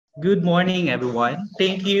Good morning, everyone.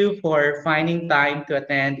 Thank you for finding time to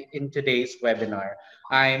attend in today's webinar.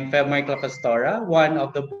 I'm Feb Michael Pastora, one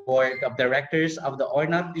of the board of directors of the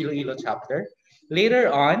ORNAP Iloilo chapter.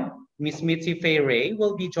 Later on, Ms. Mitzi Fay Ray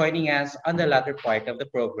will be joining us on the latter part of the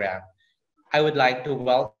program. I would like to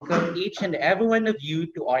welcome each and every one of you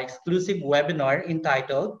to our exclusive webinar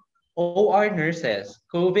entitled OR Nurses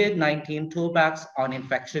COVID-19 Toolbox on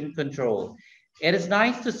Infection Control. It is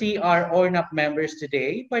nice to see our ORNAP members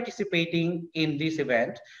today participating in this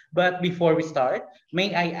event. But before we start,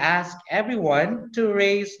 may I ask everyone to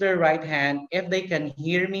raise their right hand if they can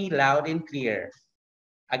hear me loud and clear.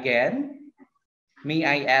 Again, may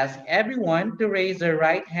I ask everyone to raise their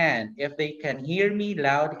right hand if they can hear me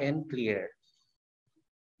loud and clear.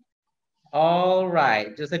 All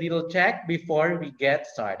right, just a little check before we get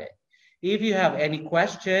started. If you have any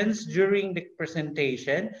questions during the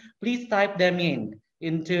presentation, please type them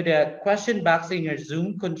into the question box in your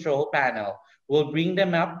Zoom control panel. We'll bring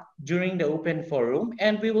them up during the open forum,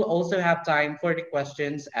 and we will also have time for the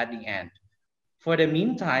questions at the end. For the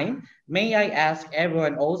meantime, may I ask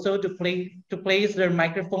everyone also to place their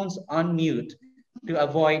microphones on mute to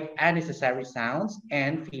avoid unnecessary sounds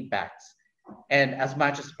and feedbacks. And as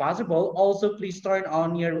much as possible, also please turn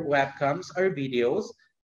on your webcams or videos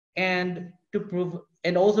and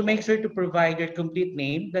also make sure to provide your complete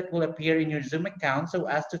name that will appear in your Zoom account so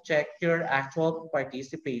as to check your actual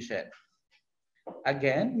participation.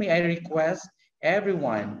 Again, may I request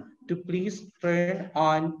everyone to please turn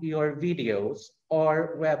on your videos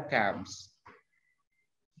or webcams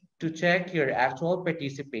to check your actual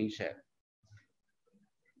participation.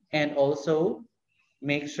 And also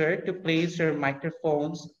make sure to place your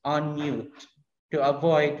microphones on mute to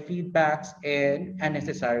avoid feedbacks and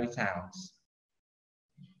unnecessary sounds.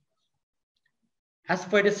 As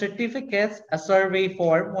for the certificates, a survey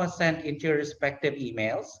form was sent into your respective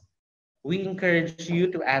emails. We encourage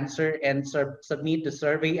you to answer and submit the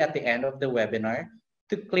survey at the end of the webinar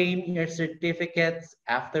to claim your certificates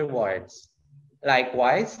afterwards.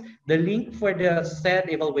 Likewise, the link for the said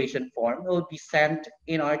evaluation form will be sent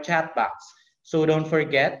in our chat box. So don't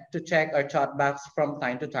forget to check our chat box from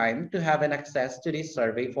time to time to have an access to this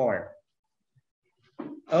survey form.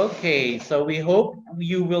 Okay, so we hope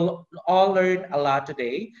you will all learn a lot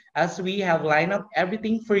today as we have lined up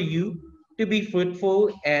everything for you to be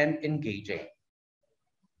fruitful and engaging.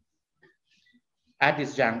 At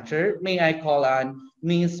this juncture, may I call on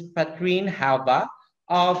Ms. Patrine Hava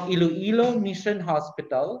of Iloilo Mission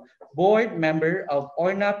Hospital, board member of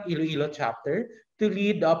ORNAP Iloilo chapter, to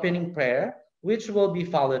lead the opening prayer, which will be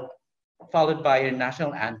followed by a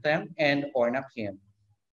national anthem and ORNAP hymn.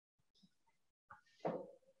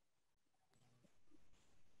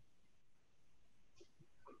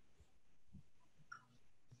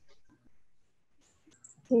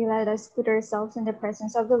 Okay, let us put ourselves in the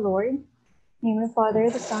presence of the Lord. In the name of the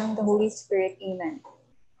Father, the Son, and the Holy Spirit. Amen.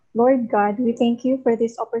 Lord God, we thank you for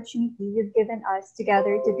this opportunity you've given us to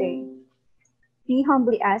gather today. We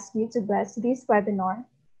humbly ask you to bless this webinar,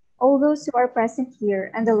 all those who are present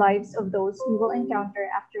here, and the lives of those we will encounter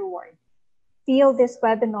afterward. Fill this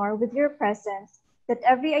webinar with your presence, that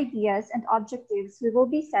every ideas and objectives we will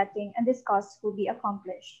be setting and discuss will be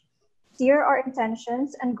accomplished. Steer our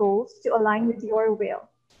intentions and goals to align with your will.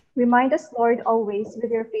 Remind us, Lord, always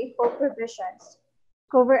with your faithful provisions.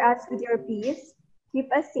 Cover us with your peace,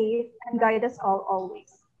 keep us safe, and guide us all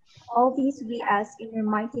always. All these we ask in your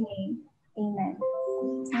mighty name. Amen.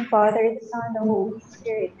 And Father, the Son, and the Holy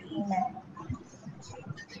Spirit. Amen.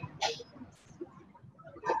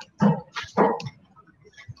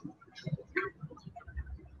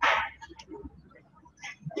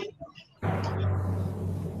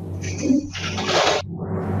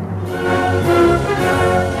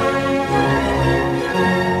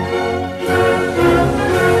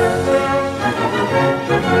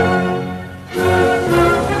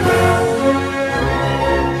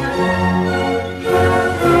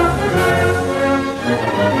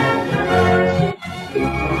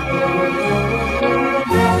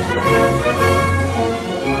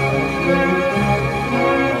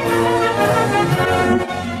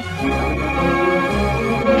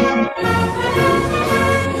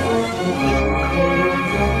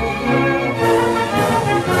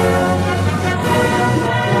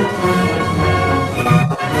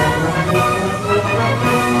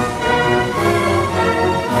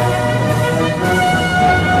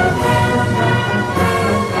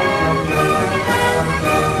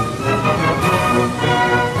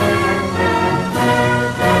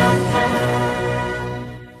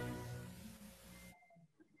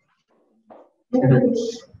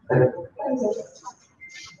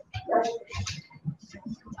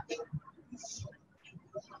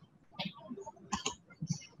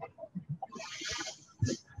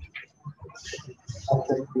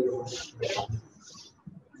 Life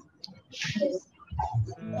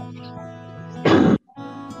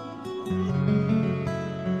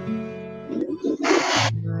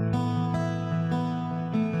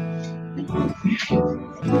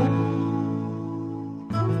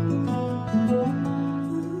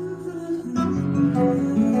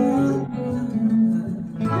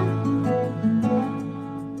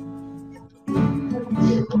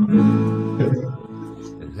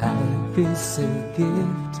is a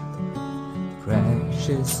gift,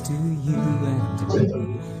 precious to you and me,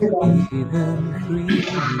 given freely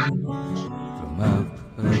from up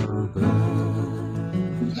above.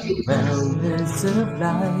 Wellness of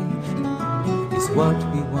life is what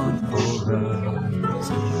we want for us,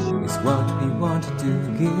 is what we want to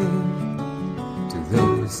give to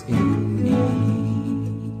those in need.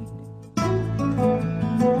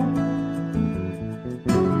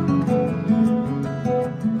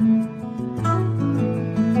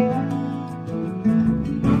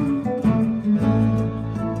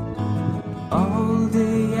 All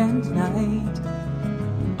day and night,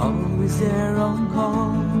 always there on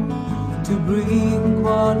call to bring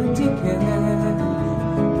quality care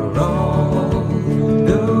for all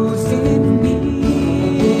those in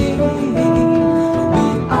need. We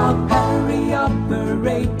are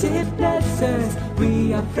perioperative nurses,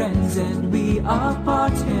 we are friends and we are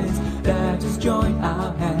partners. Let us join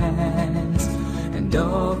our hands and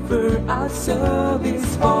offer our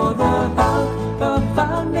service for the health of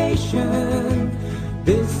our nation.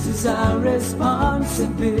 This is our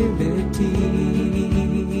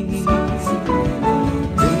responsibility.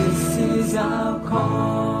 This is our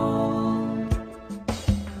call.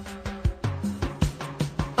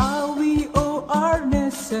 Are we OR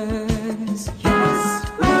nurses? Yes,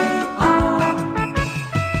 we are.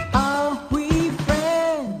 Are we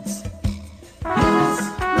friends? Yes,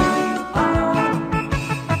 we are.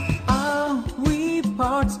 Are we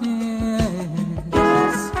partners?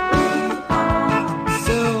 Yes, we are.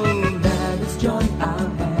 So let us join our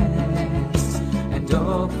hands and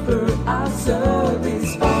offer our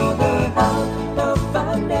service for the health of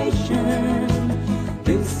our nation.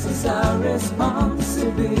 This is our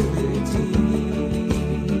responsibility.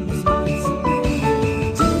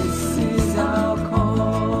 This is our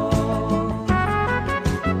call.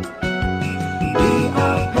 We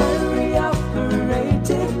are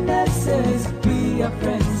perioperative nurses, we are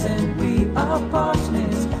friends and we are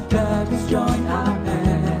partners. Let us join our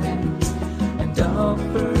hands and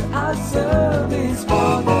offer our service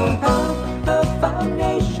for the health of our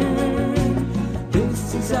nation.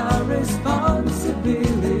 This is our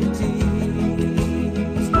responsibility.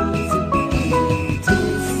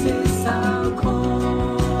 This is our call.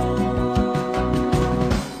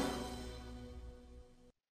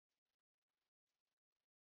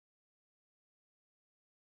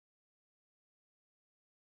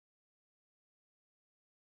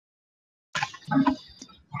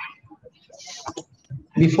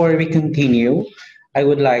 Before we continue, I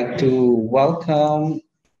would like to welcome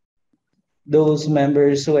those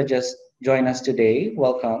members who have just joined us today.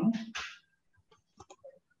 Welcome.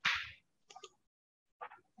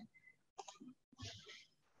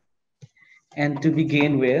 And to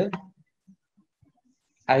begin with,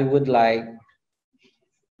 I would like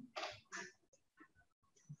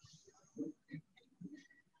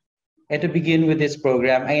this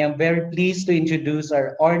program, I am very pleased to introduce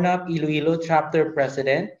our Ornap Iloilo chapter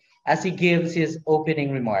president as he gives his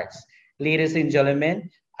opening remarks. Ladies and gentlemen,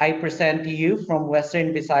 I present to you from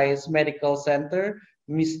Western Visayas Medical Center,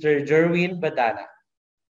 Mr. Jerwin Badana.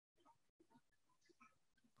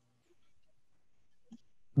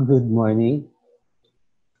 Good morning.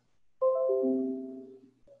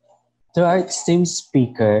 To our esteemed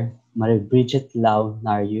speaker, Ma.Brigette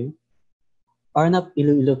Lao-Nario, Ornap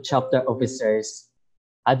Iloilo chapter officers,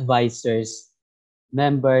 advisors,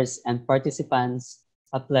 members, and participants,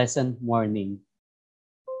 a pleasant morning.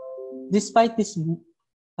 Despite this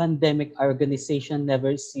pandemic, our organization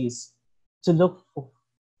never ceased to look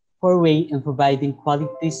for a way in providing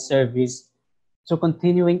quality service through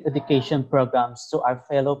continuing education programs to our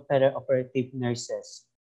fellow perioperative nurses.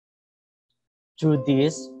 Through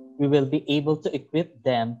this, we will be able to equip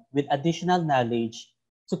them with additional knowledge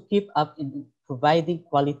to keep up in providing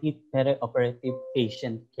quality perioperative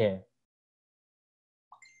patient care.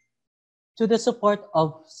 To the support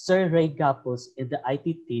of Sir Ray Gapos and the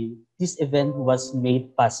IT team, this event was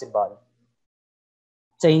made possible.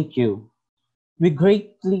 Thank you. We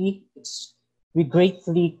gratefully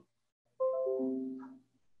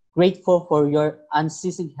grateful for your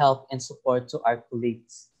unceasing help and support to our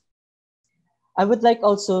colleagues. I would like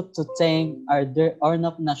also to thank our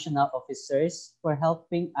ORNOP national officers for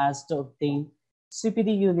helping us to obtain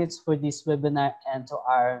CPD units for this webinar and to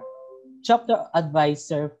our chapter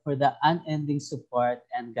advisor for the unending support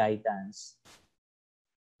and guidance.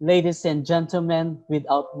 Ladies and gentlemen,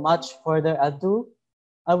 without much further ado,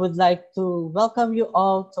 I would like to welcome you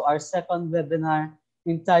all to our second webinar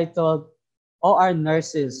entitled OR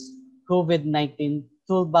Nurses COVID-19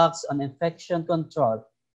 Toolbox on Infection Control.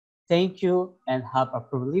 Thank you and have a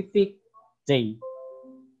prolific day.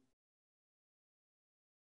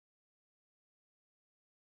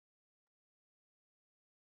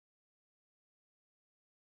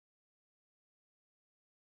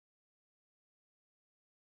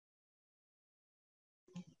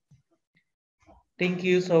 Thank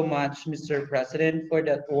you so much, Mr. President, for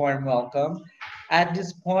that warm welcome. At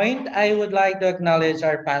this point, I would like to acknowledge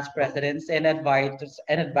our past presidents and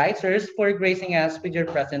advisors for gracing us with your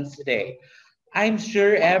presence today. I'm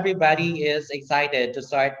sure everybody is excited to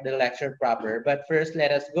start the lecture proper, but first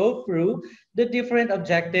let us go through the different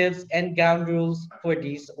objectives and ground rules for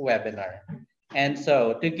this webinar. And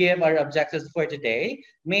so, to give our objectives for today,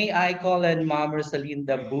 may I call on Ma'am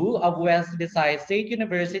Rosalinda Bu of West Visayas State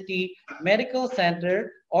University Medical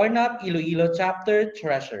Center, ORNAP Iloilo Chapter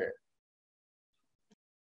Treasurer.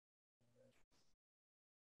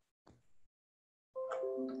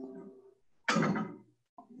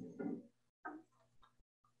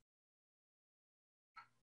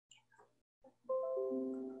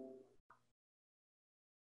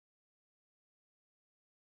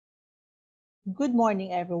 Good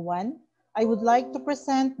morning, everyone. I would like to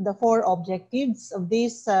present the four objectives of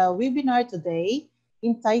this webinar today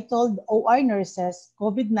entitled OR Nurses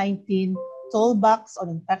COVID-19 Toolbox on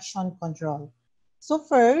Infection Control. So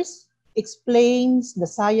first, explains the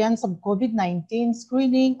science of COVID-19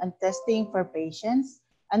 screening and testing for patients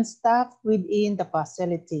and staff within the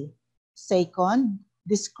facility. Second,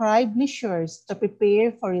 describe measures to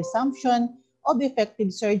prepare for resumption of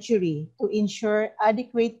effective surgery to ensure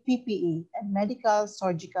adequate PPE and medical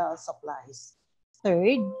surgical supplies.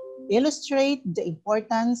 Third, illustrate the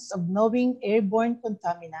importance of knowing airborne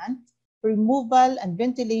contaminant removal and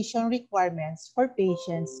ventilation requirements for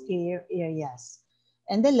patients' care areas.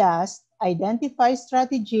 And the last, identify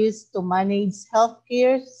strategies to manage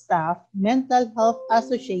healthcare staff mental health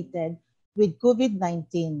associated with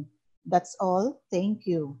COVID-19. That's all. Thank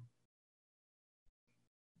you.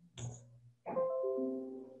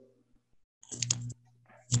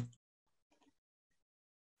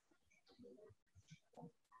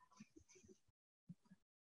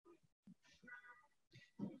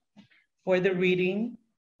 For the reading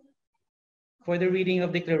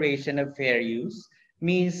of Declaration of Fair Use,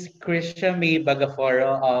 Ms. Krisha May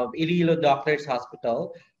Bagaforo of Iloilo Doctors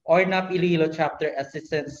Hospital, ORNAP Iloilo Chapter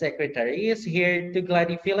Assistant Secretary, is here to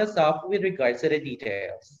gladly fill us up with regards to the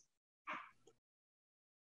details.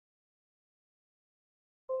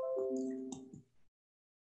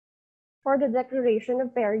 For the Declaration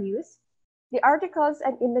of Fair Use, the articles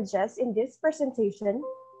and images in this presentation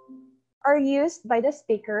are used by the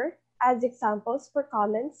speaker as examples for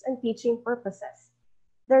comments and teaching purposes.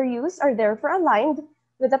 Their use are therefore aligned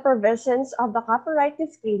with the provisions of the copyright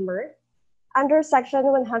disclaimer under Section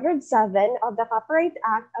 107 of the Copyright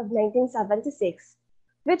Act of 1976,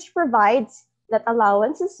 which provides that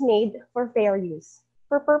allowance is made for fair use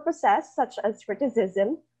for purposes such as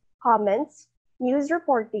criticism, comments, news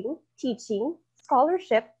reporting, teaching,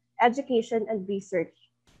 scholarship, education, and research.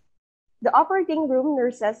 The Operating Room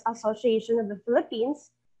Nurses Association of the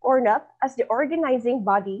Philippines, ORNAP, as the organizing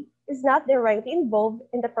body, is not directly involved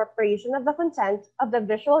in the preparation of the content of the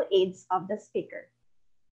visual aids of the speaker.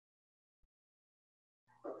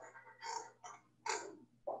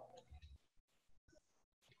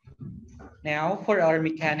 Now, for our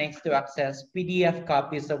mechanics to access PDF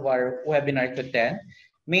copies of our webinar content,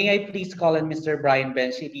 may I please call on Mr. Brian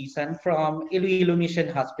Benchilisan from Iloilo Mission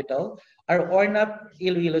Hospital, our ORNAP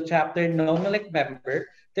Iloilo Chapter NOMELEC member,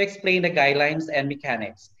 to explain the guidelines and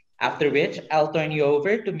mechanics. After which, I'll turn you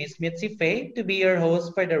over to Ms. Mitzi Fay to be your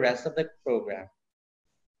host for the rest of the program.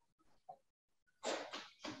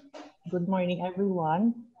 Good morning,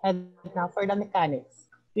 everyone. And now for the mechanics.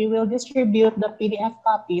 We will distribute the PDF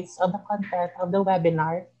copies of the content of the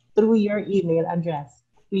webinar through your email address.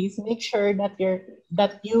 Please make sure that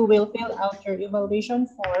you will fill out your evaluation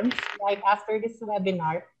forms right after this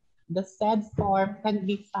webinar. The said form can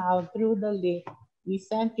be found through the link we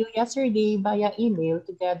sent you yesterday via email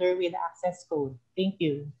together with the access code. Thank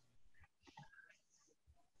you.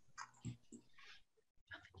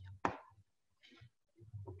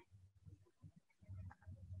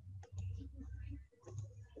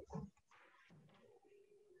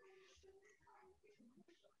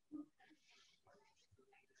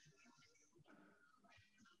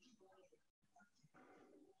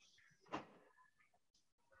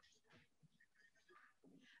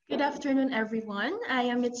 Good afternoon, everyone. I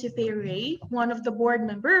am Mitsupe Ray, one of the board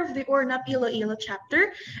member of the ORNAP ILOILO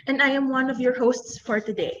chapter, and I am one of your hosts for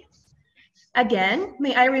today. Again,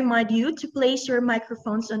 may I remind you to place your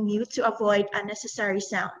microphones on mute to avoid unnecessary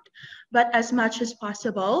sound. But as much as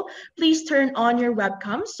possible, please turn on your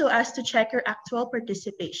webcam so as to check your actual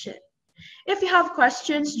participation. If you have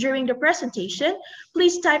questions during the presentation,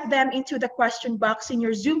 please type them into the question box in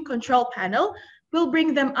your Zoom control panel. We'll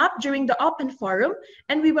bring them up during the open forum,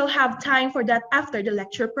 and we will have time for that after the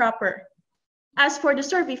lecture proper. As for the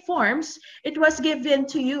survey forms, it was given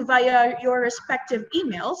to you via your respective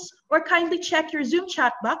emails, or kindly check your Zoom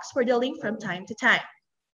chat box for the link from time to time.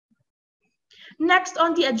 Next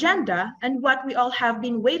on the agenda, and what we all have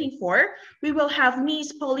been waiting for, we will have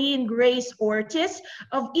Ms. Pauline Grace Ortiz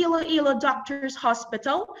of ILOILO Doctors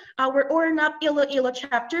Hospital, our ORNAP ILOILO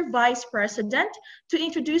Chapter Vice President, to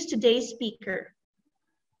introduce today's speaker.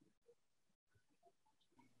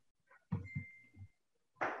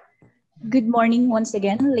 Good morning once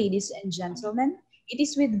again, ladies and gentlemen. It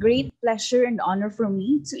is with great pleasure and honor for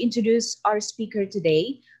me to introduce our speaker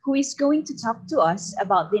today, who is going to talk to us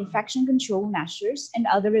about the infection control measures and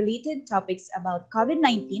other related topics about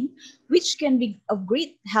COVID-19, which can be of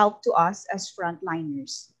great help to us as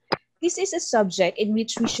frontliners. This is a subject in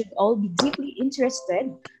which we should all be deeply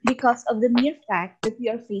interested because of the mere fact that we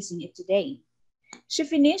are facing it today. She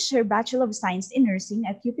finished her Bachelor of Science in Nursing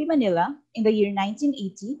at UP Manila in the year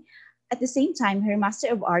 1980. At the same time, her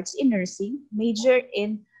Master of Arts in Nursing majored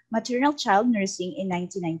in maternal child nursing in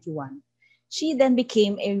 1991. She then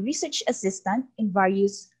became a research assistant in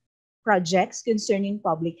various projects concerning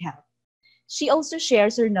public health. She also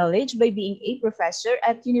shares her knowledge by being a professor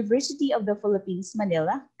at University of the Philippines,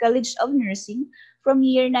 Manila, College of Nursing from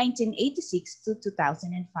year 1986 to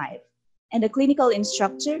 2005, and a clinical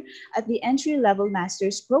instructor at the entry-level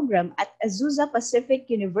master's program at Azusa Pacific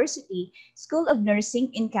University School of Nursing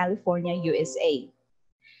in California, USA.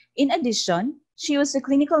 In addition, she was a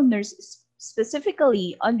clinical nurse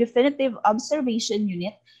specifically on definitive observation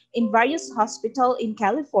unit in various hospitals in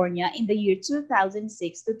California in the year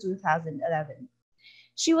 2006 to 2011.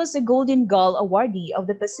 She was a Golden Gull awardee of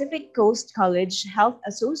the Pacific Coast College Health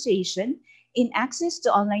Association in access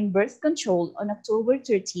to online birth control on October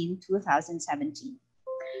 13, 2017.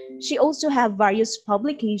 She also has various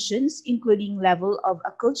publications, including Level of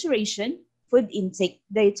Acculturation, Food Intake,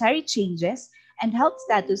 Dietary Changes, and Health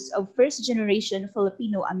Status of First-Generation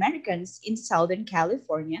Filipino Americans in Southern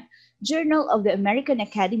California, Journal of the American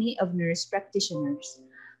Academy of Nurse Practitioners.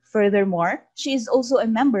 Furthermore, she is also a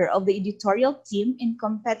member of the editorial team in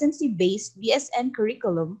competency-based BSN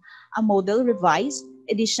curriculum, a model revised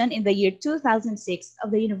edition in the year 2006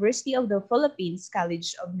 of the University of the Philippines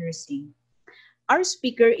College of Nursing. Our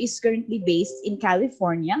speaker is currently based in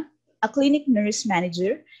California, a clinic nurse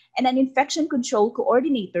manager, and an infection control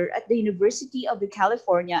coordinator at the University of the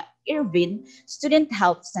California, Irvine Student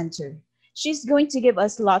Health Center. She's going to give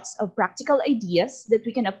us lots of practical ideas that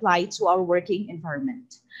we can apply to our working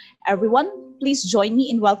environment. Everyone, please join me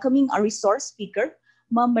in welcoming our resource speaker,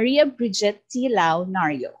 Ma.Brigette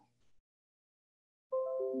Lao-Nario.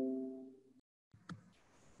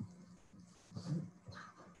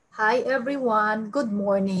 Hi everyone, good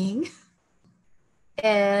morning.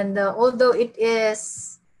 And although it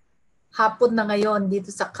is hapon na ngayon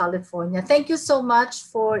dito sa California, thank you so much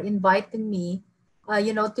for inviting me,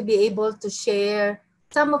 to be able to share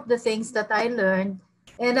some of the things that I learned.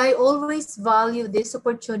 And I always value these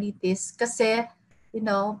opportunities kasi,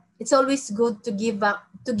 it's always good to give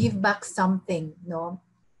back something,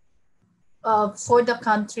 for the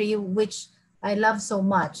country which I love so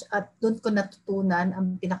much. At doon ko natutunan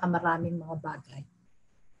ang pinakamaraming mga bagay.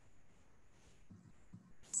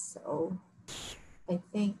 So, I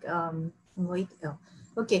think,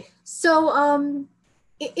 okay. So,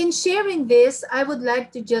 in sharing this, I would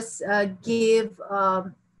like to just give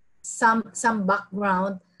some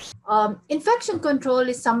background. Infection control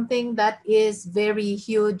is something that is very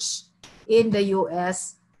huge in the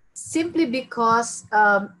US, simply because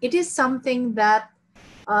it is something that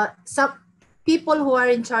some people who are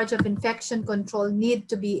in charge of infection control need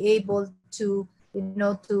to be able to,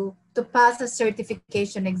 to pass a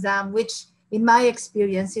certification exam, which in my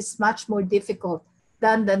experience is much more difficult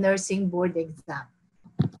than the nursing board exam.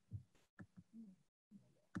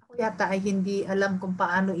 Ako yata ay hindi alam kung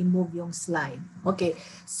paano i-move yung slide. Okay,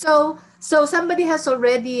 so somebody has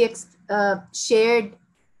already shared.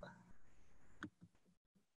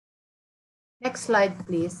 Next slide,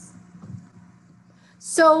 please.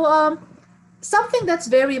 So something that's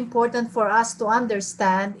very important for us to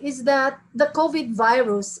understand is that the COVID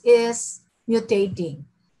virus is mutating.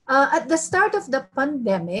 at the start of the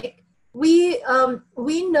pandemic, we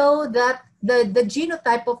know that the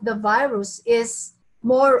genotype of the virus is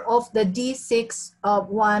more of the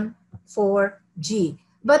D614G.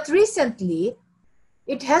 But recently,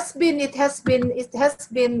 it has been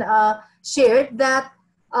shared that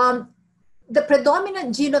the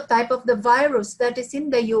predominant genotype of the virus that is in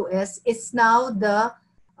the US is now the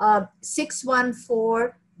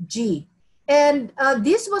 614G. And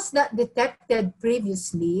this was not detected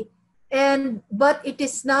previously, but it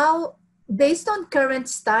is now, based on current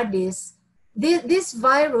studies, this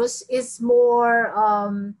virus is more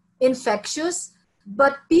infectious,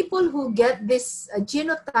 but people who get this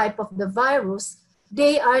genotype of the virus,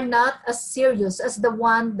 they are not as serious as the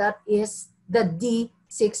one that is the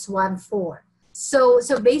D614. So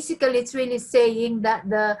basically, it's really saying that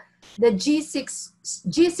the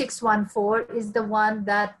G614 is the one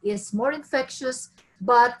that is more infectious,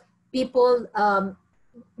 but people,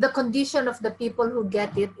 the condition of the people who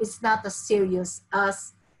get it is not as serious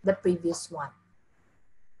as the previous one.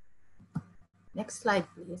 Next slide,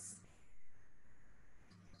 please.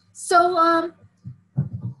 So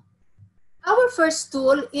our first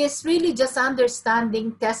tool is really just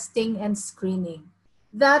understanding, testing, and screening.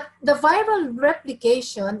 That the viral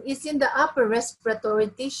replication is in the upper respiratory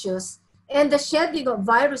tissues, and the shedding of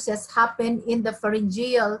viruses happen in the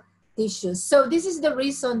pharyngeal tissues. So this is the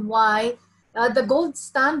reason why the gold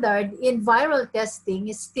standard in viral testing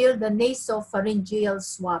is still the nasopharyngeal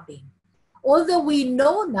swabbing. Although we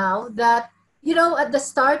know now that, you know, at the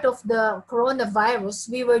start of the coronavirus,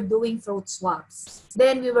 we were doing throat swabs.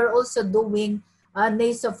 Then we were also doing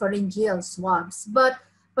nasopharyngeal swabs. But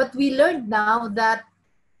we learned now that,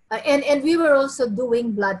 and we were also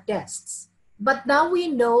doing blood tests. But now we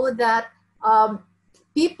know that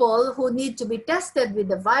people who need to be tested with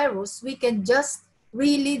the virus, we can just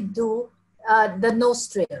really do the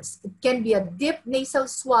nostrils. It can be a deep nasal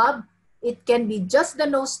swab. It can be just the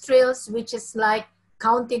nostrils, which is like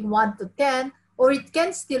counting 1 to 10, or it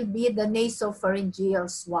can still be the nasopharyngeal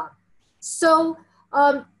swab. So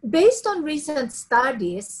based on recent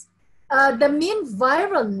studies, the mean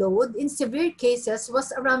viral load in severe cases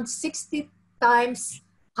was around 60 times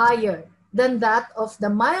higher than that of the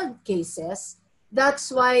mild cases.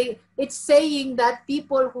 That's why it's saying that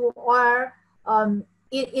people who are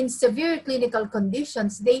in severe clinical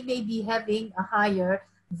conditions, they may be having a higher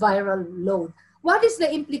viral load. What is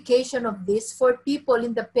the implication of this for people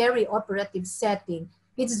in the perioperative setting?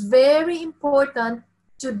 It's very important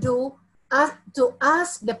to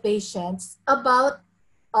ask the patients about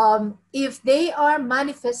if they are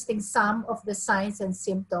manifesting some of the signs and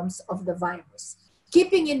symptoms of the virus.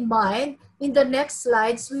 Keeping in mind, in the next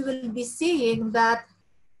slides, we will be seeing that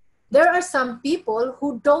there are some people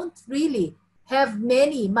who don't really have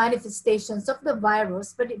many manifestations of the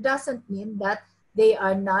virus, but it doesn't mean that they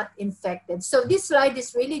are not infected. So this slide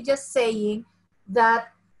is really just saying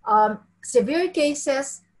that severe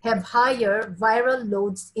cases have higher viral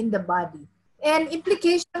loads in the body. And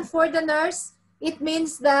implication for the nurse, it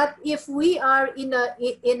means that if we are in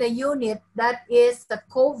a unit that is a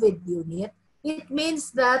COVID unit, it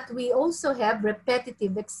means that we also have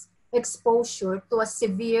repetitive exposure to a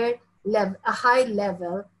severe level, a high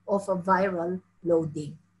level of a viral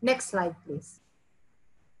loading. Next slide, please.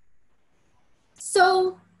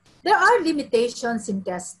 So there are limitations in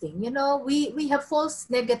testing. You know, we have false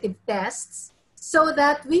negative tests, so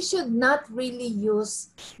that we should not really use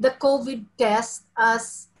the COVID test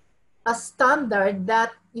as a standard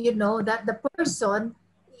that, you know, that the person,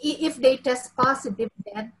 if they test positive,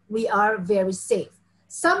 then we are very safe.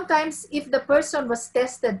 Sometimes if the person was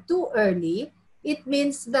tested too early, it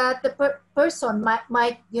means that the person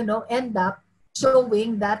might, you know, end up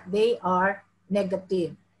showing that they are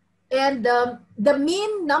negative. And the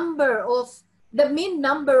mean number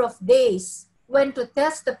of days when to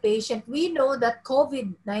test the patient, we know that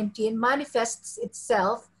COVID-19 manifests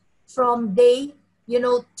itself from day, you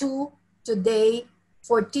know, 2 to day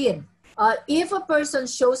 14. If a person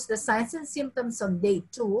shows the signs and symptoms on day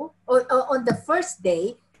 2 or on the first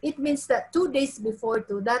day, it means that 2 days before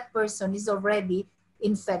that person is already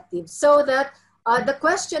infective. So that the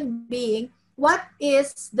question being, what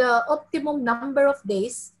is the optimum number of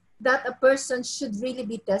days that a person should really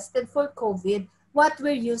be tested for COVID? What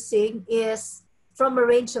we're using is from a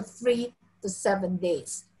range of 3 to 7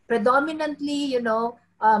 days. Predominantly, you know,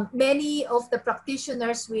 many of the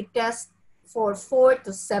practitioners, we test for 4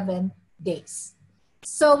 to 7 days.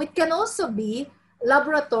 So it can also be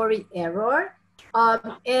laboratory error,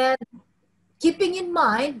 and keeping in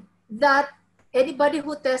mind that anybody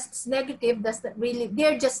who tests negative doesn't really,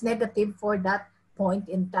 they're just negative for that point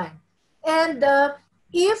in time. And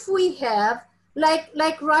if we have,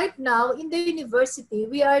 like right now in the university,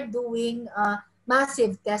 we are doing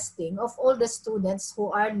massive testing of all the students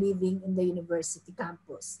who are living in the university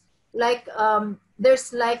campus. Like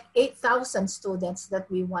there's like 8,000 students that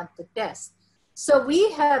we want to test. So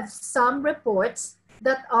we have some reports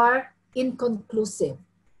that are inconclusive.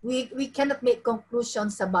 We cannot make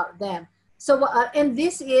conclusions about them. So, and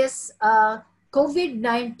this is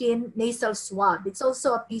COVID-19 nasal swab. It's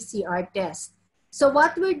also a PCR test. So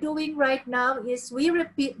what we're doing right now is we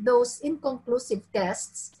repeat those inconclusive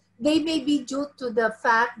tests. They may be due to the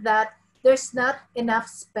fact that there's not enough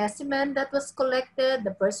specimen that was collected,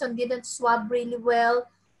 the person didn't swab really well,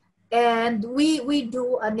 and we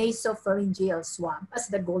do a nasopharyngeal swab as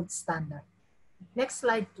the gold standard. Next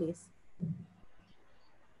slide, please.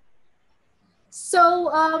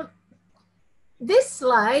 So this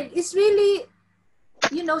slide is really,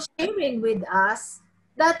 sharing with us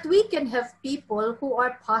that we can have people who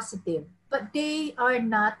are positive, but they are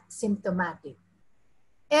not symptomatic.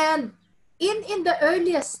 And in the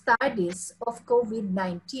earliest studies of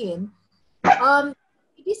COVID-19,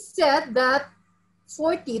 it is said that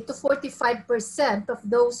 40 to 45% of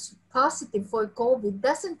those positive for COVID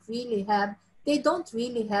they don't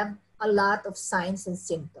really have a lot of signs and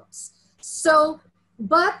symptoms. So,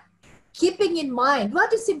 but keeping in mind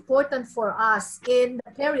what is important for us in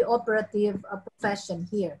the perioperative profession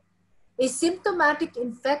here, a symptomatic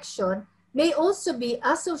infection may also be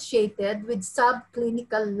associated with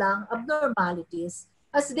subclinical lung abnormalities,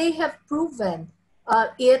 as they have proven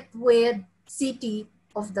it with CT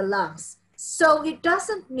of the lungs. So it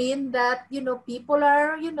doesn't mean that, people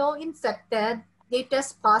are, infected, they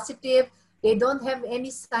test positive, they don't have any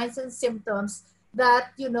signs and symptoms,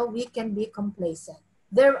 that, we can be complacent.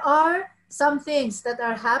 There are some things that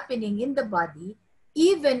are happening in the body,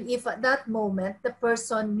 even if at that moment the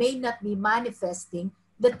person may not be manifesting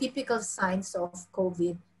the typical signs of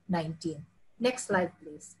COVID-19. Next slide,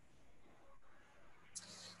 please.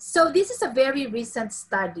 So this is a very recent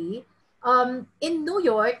study. In New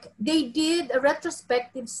York, they did a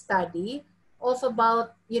retrospective study of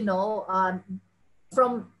about,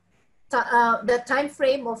 from the time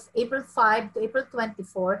frame of April 5 to April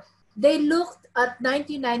 24, they looked at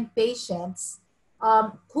 99 patients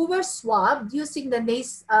who were swabbed using the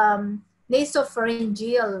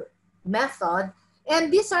nasopharyngeal method.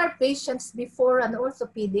 And these are patients before an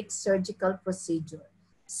orthopedic surgical procedure.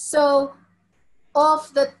 So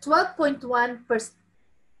of the 12.1%,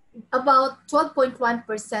 about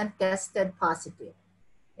 12.1% tested positive,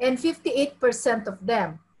 and 58% of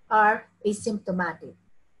them are asymptomatic.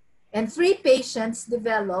 And 3 patients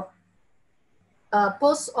developed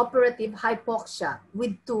post-operative hypoxia,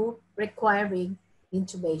 with 2 requiring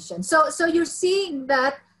intubation. So you're seeing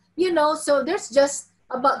that, so there's just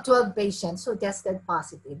about 12 patients who tested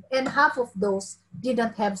positive, and half of those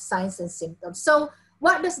didn't have signs and symptoms. So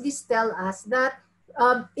what does this tell us? That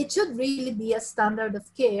it should really be a standard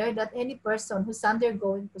of care that any person who's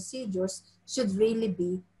undergoing procedures should really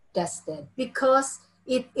be tested, because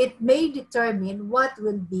it may determine what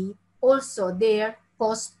will be also their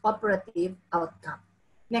post-operative outcome.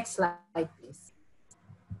 Next slide, please.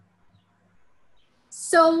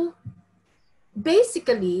 So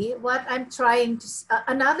basically, what I'm trying to,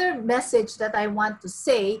 another message that I want to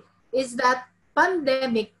say is that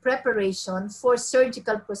pandemic preparation for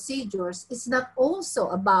surgical procedures is not also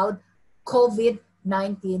about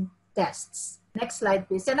COVID-19 tests. Next slide,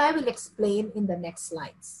 please. And I will explain in the next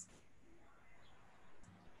slides.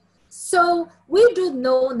 So we do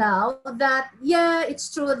know now that, yeah, it's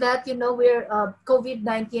true that,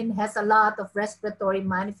 COVID-19 has a lot of respiratory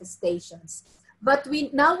manifestations. But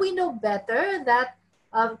now we know better that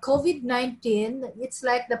COVID-19, it's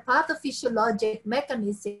like the pathophysiologic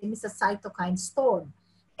mechanism is a cytokine storm.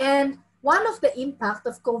 And one of the impact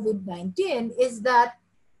of COVID-19 is that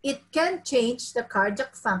it can change the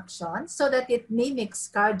cardiac function so that it mimics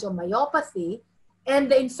cardiomyopathy,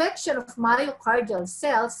 and the infection of myocardial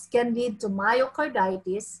cells can lead to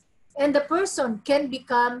myocarditis, and the person can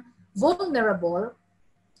become vulnerable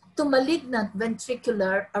to malignant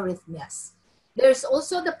ventricular arrhythmias. There's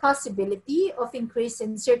also the possibility of increase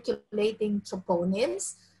in circulating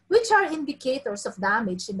troponins, which are indicators of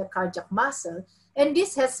damage in the cardiac muscle, and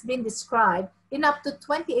this has been described in up to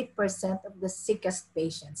 28% of the sickest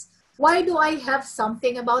patients. Why do I have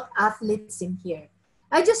something about athletes in here?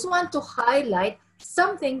 I just want to highlight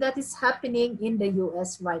something that is happening in the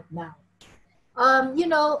US right now.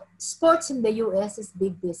 Sports in the US is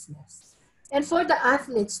big business. And for the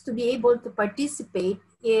athletes to be able to participate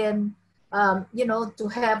in, to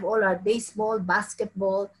have all our baseball,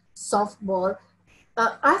 basketball, softball,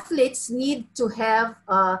 athletes need to have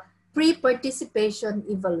pre-participation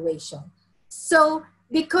evaluation. So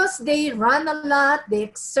because they run a lot, they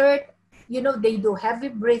exert, they do heavy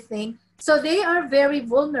breathing, so they are very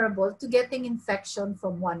vulnerable to getting infection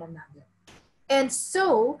from one another. And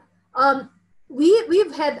so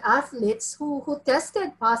we've had athletes who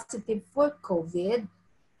tested positive for COVID,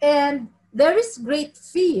 and there is great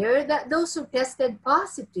fear that those who tested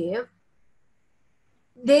positive,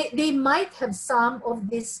 they might have some of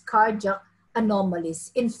these cardiac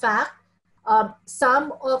anomalies. In fact,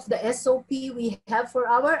 some of the SOP we have for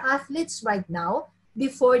our athletes right now,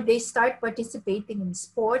 before they start participating in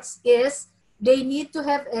sports, is they need to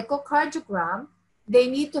have echocardiogram, they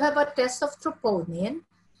need to have a test of troponin,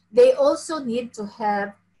 they also need to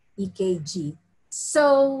have EKG.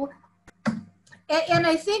 So, and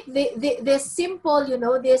I think the simple,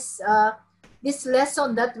 this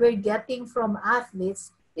lesson that we're getting from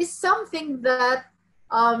athletes is something that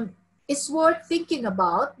is worth thinking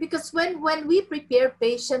about, because when we prepare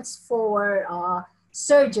patients for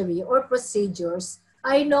surgery or procedures,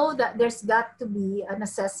 I know that there's got to be an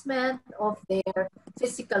assessment of their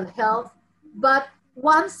physical health, but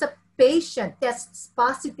once a patient tests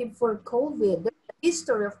positive for COVID, there's a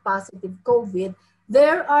history of positive COVID,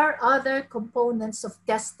 there are other components of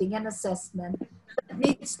testing and assessment that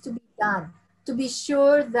needs to be done to be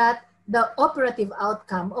sure that the operative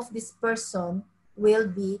outcome of this person will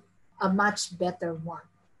be a much better one.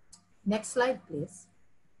 Next slide, please.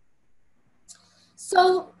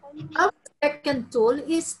 So our second tool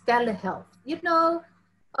is telehealth.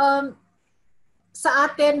 Sa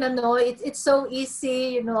atin, it's so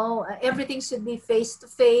easy, everything should be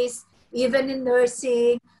face-to-face, even in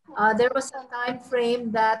nursing. There was a time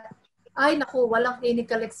frame that, ay naku, walang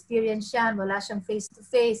clinical experience yan, wala siyang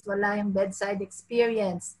face-to-face, wala yung bedside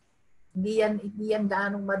experience. Hindi yan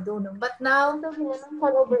gaanong madunong. But now,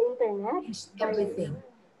 over internet, everything.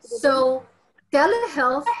 So,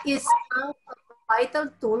 telehealth is now a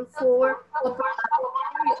vital tool for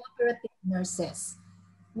perioperative nurses.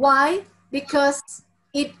 Why? Because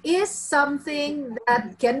it is something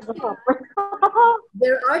that can be,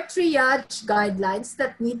 there are triage guidelines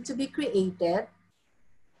that need to be created.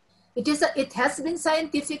 It has been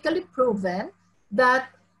scientifically proven that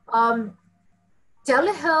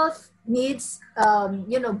telehealth needs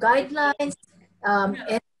guidelines,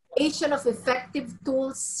 education of effective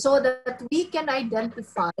tools, so that we can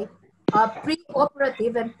identify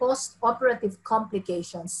pre-operative and post-operative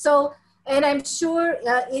complications. So, and I'm sure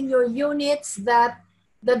in your units that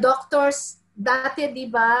the doctors, dati di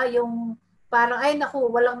ba, yung parang, ay naku,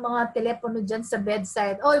 walang mga telepono dyan sa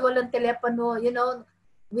bedside. Oy, walang telepono,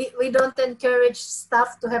 we don't encourage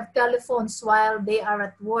staff to have telephones while they are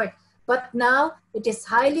at work. But now it is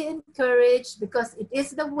highly encouraged, because it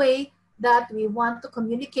is the way that we want to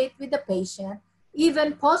communicate with the patient.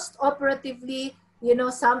 Even post-operatively,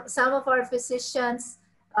 some of our physicians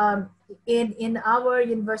in our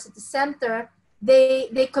university center,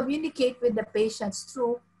 they communicate with the patients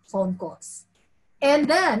through phone calls. And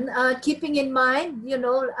then keeping in mind,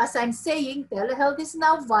 as I'm saying, telehealth is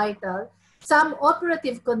now vital. Some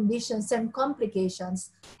operative conditions and complications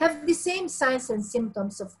have the same signs and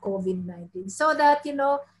symptoms of COVID-19, so that,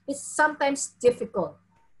 it's sometimes difficult.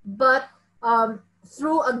 But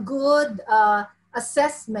through a good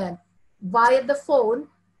assessment via the phone,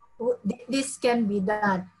 this can be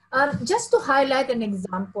done. Just to highlight an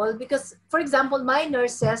example, because, for example, my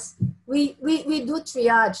nurses, we do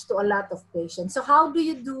triage to a lot of patients. So how do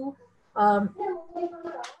you do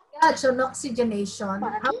triage on oxygenation?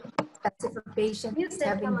 How if a patient is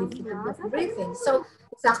having difficulty breathing? So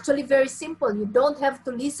it's actually very simple. You don't have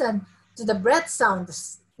to listen to the breath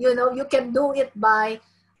sounds. You can do it by,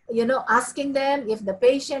 asking them if the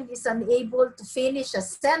patient is unable to finish a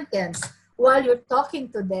sentence while you're talking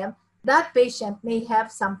to them. That patient may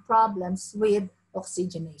have some problems with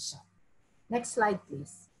oxygenation. Next slide,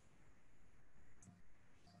 please.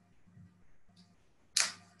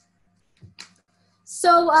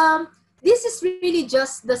 So this is really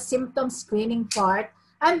just the symptom screening part.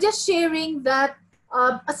 I'm just sharing that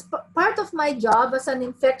as part of my job as an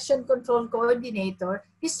infection control coordinator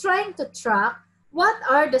is trying to track what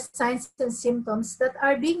are the signs and symptoms that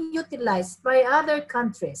are being utilized by other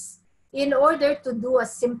countries in order to do a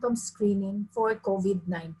symptom screening for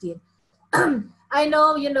COVID-19. I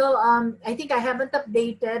know, I think I haven't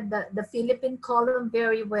updated the Philippine column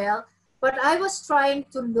very well, but I was trying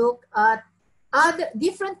to look at other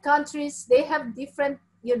different countries. They have different,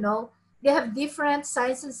 they have different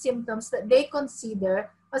signs and symptoms that they consider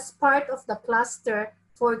as part of the cluster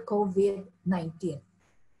for COVID-19.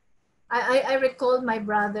 I recall my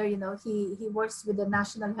brother, you know, he works with the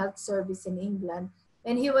National Health Service in England,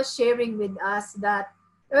 and he was sharing with us that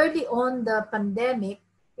early on the pandemic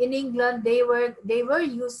in England, they were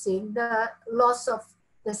using the loss of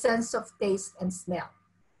the sense of taste and smell.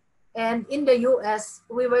 And in the US,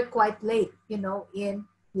 we were quite late, you know, in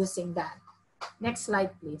using that. Next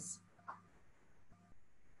slide, please.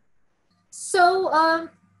 So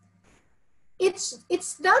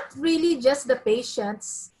it's not really just the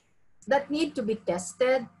patients that need to be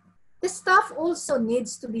tested. The staff also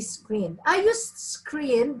needs to be screened. I use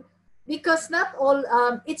screened because not all,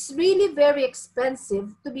 it's really very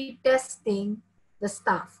expensive to be testing the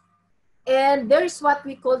staff. And there's what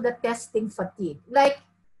we call the testing fatigue. Like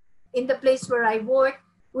in the place where I work,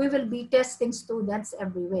 we will be testing students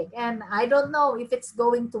every week. And I don't know if it's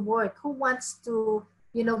going to work. Who wants to,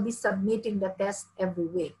 you know, be submitting the test every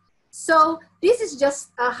week? So this is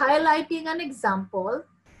just highlighting an example.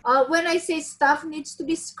 When I say staff needs to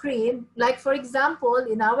be screened, like for example,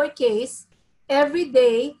 in our case, every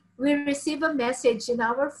day we receive a message in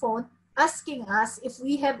our phone asking us if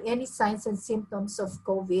we have any signs and symptoms of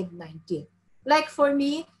COVID-19. Like for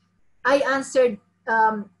me, I answered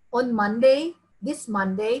on Monday, this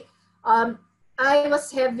Monday, I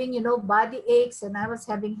was having, you know, body aches and I was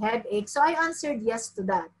having headaches. So I answered yes to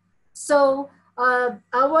that. So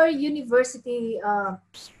our university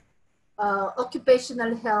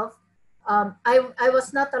occupational health, I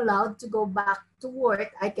was not allowed to go back to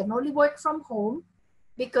work. I can only work from home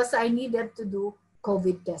because I needed to do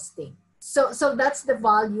COVID testing. So that's the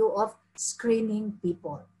value of screening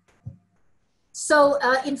people. So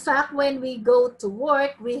in fact, when we go to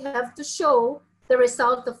work, we have to show the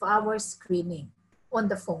result of our screening on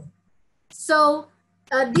the phone. So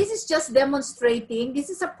this is just demonstrating, this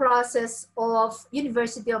is a process of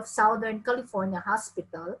University of Southern California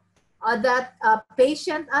Hospital that a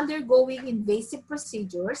patient undergoing invasive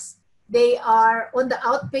procedures, they are on the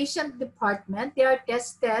outpatient department, they are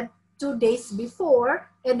tested 2 days before,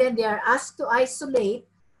 and then they are asked to isolate,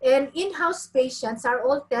 and in-house patients are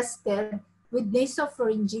all tested with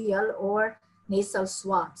nasopharyngeal or nasal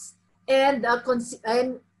swabs. And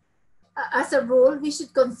as a rule, we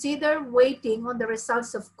should consider waiting on the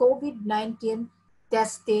results of COVID-19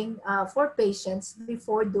 testing for patients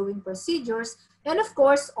before doing procedures. And of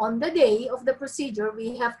course, on the day of the procedure,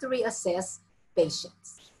 we have to reassess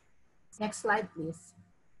patients. Next slide, please.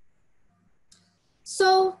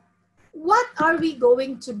 So what are we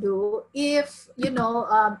going to do if, you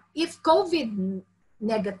know, if COVID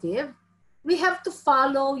negative, we have to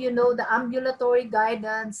follow, you know, the ambulatory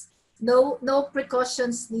guidance, no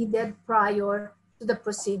precautions needed prior to the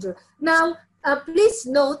procedure. Now, please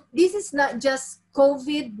note, this is not just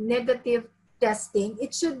COVID negative testing.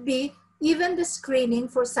 It should be, even the screening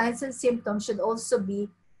for signs and symptoms should also be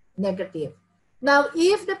negative. Now,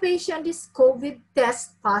 if the patient is COVID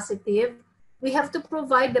test positive, we have to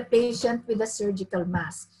provide the patient with a surgical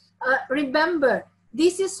mask. Remember,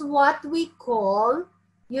 this is what we call,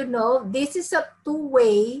 you know, this is a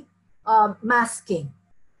two-way masking.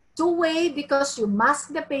 Two-way because you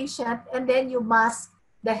mask the patient and then you mask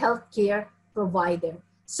the healthcare provider.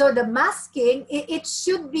 So the masking, it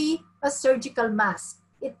should be a surgical mask.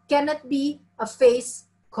 It cannot be a face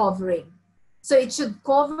covering. So it should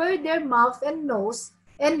cover their mouth and nose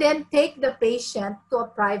and then take the patient to a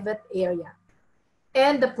private area.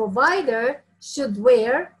 And the provider should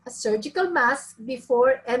wear a surgical mask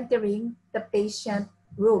before entering the patient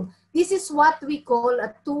room. This is what we call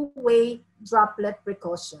a two-way droplet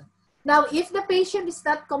precaution. Now, if the patient is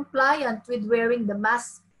not compliant with wearing the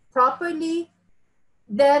mask properly,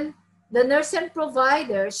 then the nurse and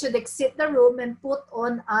provider should exit the room and put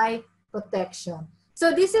on eye protection.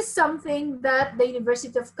 So this is something that the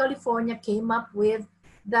University of California came up with,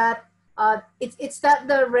 that it's not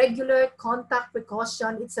the regular contact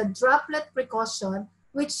precaution, it's a droplet precaution,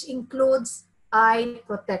 which includes eye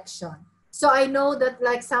protection. So I know that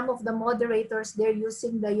like some of the moderators, they're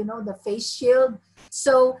using the, you know, the face shield.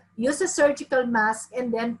 So use a surgical mask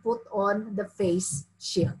and then put on the face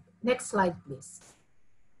shield. Next slide, please.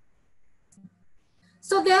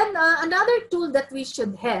 So then another tool that we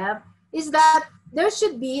should have is that there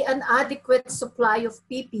should be an adequate supply of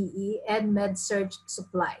PPE and med-surg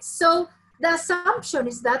supplies. So the assumption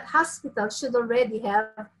is that hospitals should already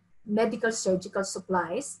have medical surgical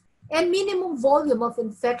supplies and minimum volume of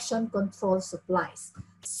infection control supplies.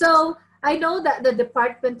 So I know that the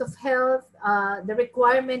Department of Health, the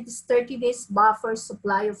requirement is 30 days buffer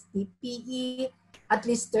supply of PPE, at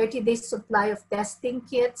least 30 days supply of testing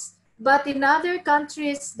kits. But in other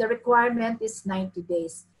countries, the requirement is 90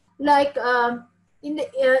 days. Like in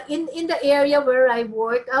the area where I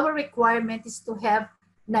work, our requirement is to have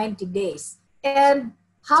 90 days. And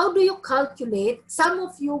how do you calculate? Some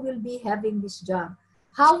of you will be having this job.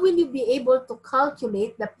 How will you be able to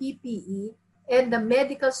calculate the PPE and the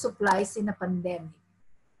medical supplies in a pandemic?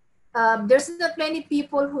 There's not many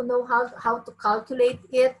people who know how to calculate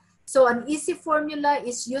it. So an easy formula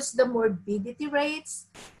is use the morbidity rates.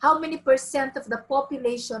 How many percent of the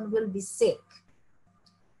population will be sick?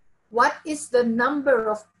 What is the number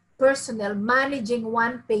of personnel managing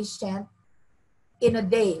one patient in a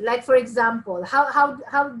day? Like for example,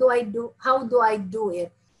 how do I do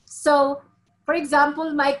it? So for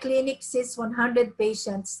example, my clinic sees 100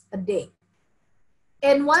 patients a day.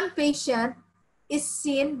 And one patient is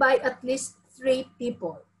seen by at least 3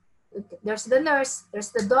 people. There's the nurse,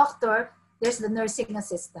 there's the doctor, there's the nursing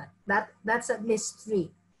assistant. That's at least 3.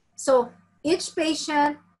 So each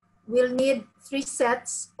patient will need 3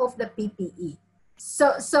 sets of the PPE.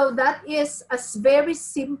 So that is a very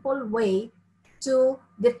simple way to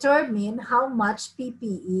determine how much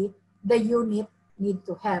PPE the unit need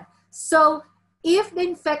to have. So if the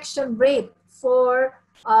infection rate for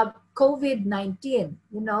COVID-19,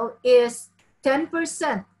 is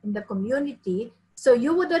 10% in the community, so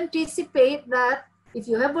you would anticipate that if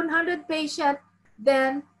you have 100 patients,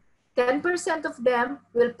 then 10% of them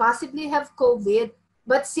will possibly have COVID.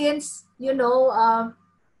 But since, a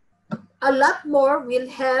lot more will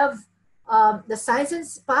have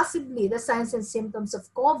possibly the signs and symptoms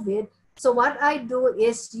of COVID. So what I do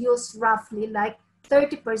is use roughly like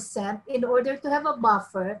 30% in order to have a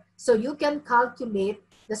buffer so you can calculate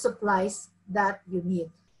the supplies that you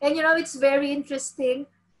need. And it's very interesting.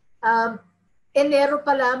 Enero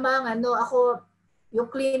pa lamang, yung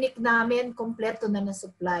clinic namin, kompleto na ng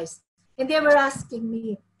supplies. And they were asking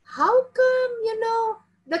me, how come,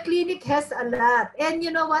 the clinic has a lot? And you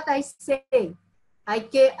know what I say?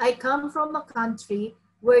 I come from a country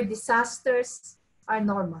where disasters are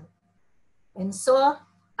normal. And so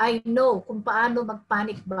I know kung paano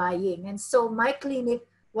mag-panic buying. And so my clinic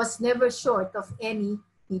was never short of any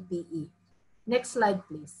PPE. Next slide,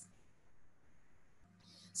 please.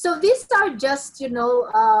 So these are just,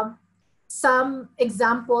 some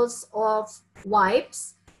examples of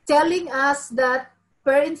wipes telling us that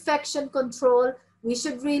per infection control, we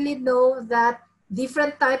should really know that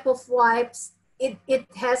different type of wipes, it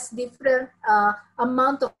has different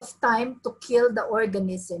amount of time to kill the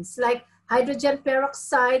organisms. Like hydrogen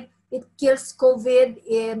peroxide, it kills COVID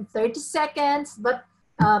in 30 seconds, but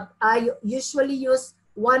I usually use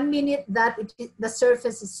 1 minute that the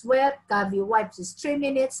surface is wet. Cavi wipes is 3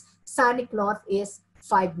 minutes. Sanicloth is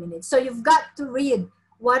 5 minutes. So you've got to read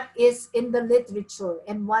what is in the literature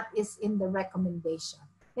and what is in the recommendation.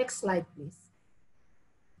 Next slide, please.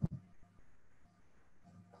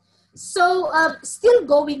 So still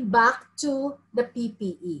going back to the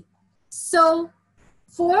PPE. So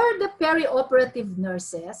for the perioperative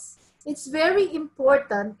nurses, it's very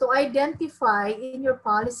important to identify in your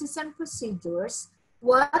policies and procedures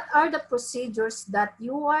what are the procedures that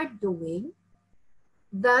you are doing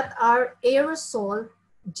that are aerosol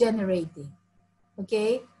generating,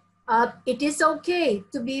 okay? It is okay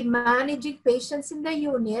to be managing patients in the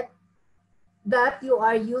unit that you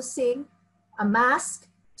are using a mask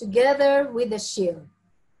together with a shield.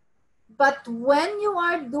 But when you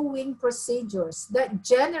are doing procedures that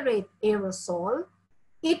generate aerosol,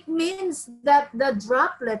 it means that the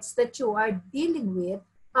droplets that you are dealing with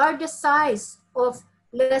are the size of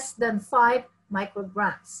less than 5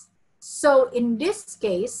 micrograms. So in this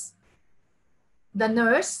case, the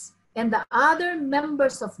nurse and the other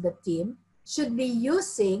members of the team should be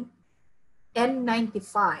using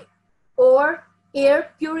N95 or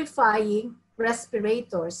air purifying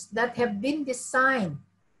respirators that have been designed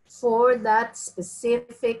for that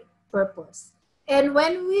specific purpose. And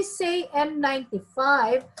when we say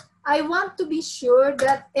N95, I want to be sure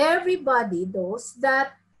that everybody knows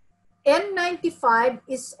that N95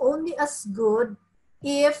 is only as good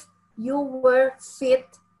if you were fit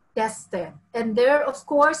tested. And there, of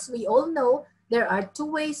course, we all know there are 2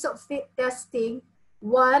 ways of fit testing.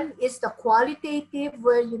 One is the qualitative,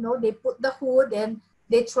 where they put the hood and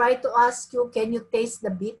they try to ask you, can you taste the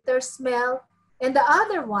bitter smell? And the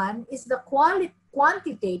other one is the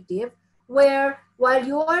quantitative, where while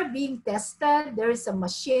you are being tested, there is a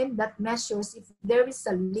machine that measures if there is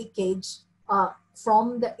a leakage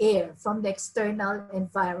from the air, from the external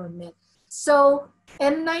environment. So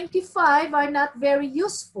N95 are not very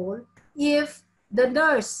useful if the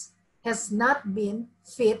nurse has not been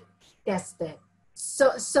fit tested.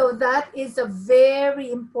 So that is a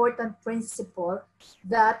very important principle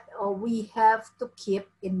that we have to keep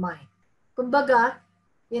in mind. Kumbaga,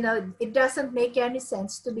 it doesn't make any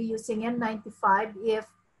sense to be using N95 if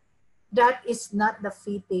that is not the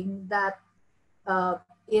fitting that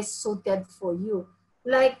is suited for you.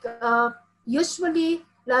 Like usually,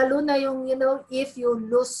 lalo na yung, if you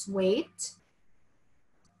lose weight,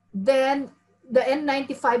 then the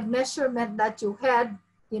N95 measurement that you had,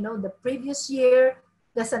 the previous year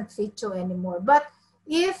doesn't fit you anymore. But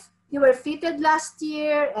if you were fitted last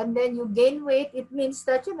year and then you gain weight, it means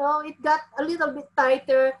that, it got a little bit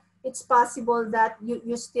tighter. It's possible that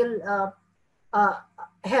you still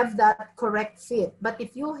have that correct fit. But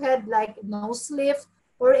if you had like nose lift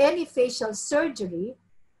or any facial surgery,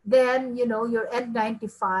 then, your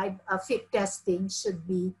N95 fit testing should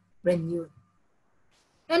be renewed.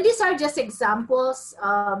 And these are just examples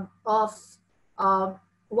of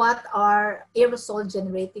what are aerosol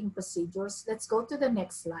generating procedures. Let's go to the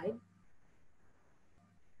next slide.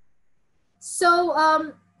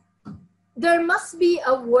 So there must be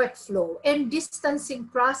a workflow and distancing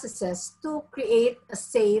processes to create a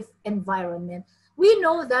safe environment. We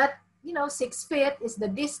know that, 6 feet is the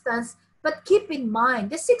distance, but keep in mind,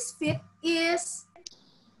 the 6 feet is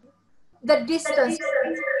the distance.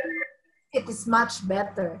 It is much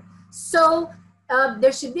better. So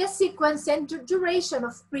there should be a sequence and duration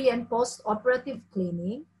of pre and post-operative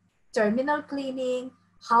cleaning, terminal cleaning,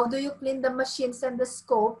 how do you clean the machines and the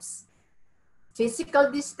scopes,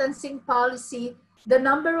 physical distancing policy, the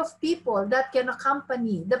number of people that can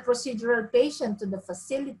accompany the procedural patient to the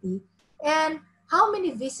facility, and how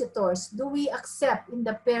many visitors do we accept in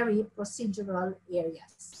the peri-procedural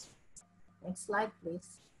areas. Next slide,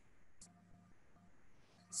 please.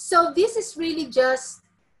 So this is really just,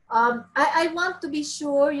 I want to be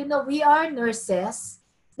sure, we are nurses.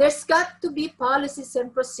 There's got to be policies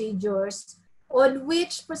and procedures on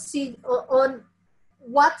on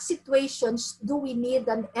what situations do we need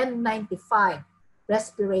an N95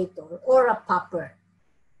 respirator or a popper.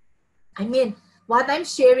 I mean, what I'm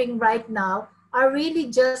sharing right now are really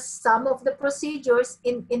just some of the procedures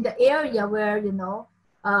in the area where,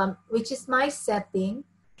 which is my setting.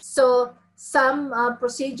 So some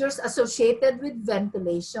procedures associated with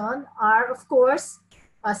ventilation are, of course,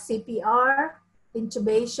 CPR,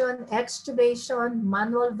 intubation, extubation,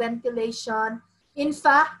 manual ventilation. In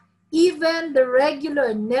fact, even the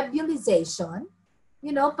regular nebulization,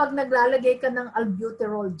 pag naglalagay ka ng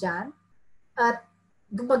albuterol dyan at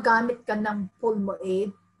gumagamit ka ng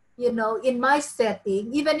pulmoaid, in my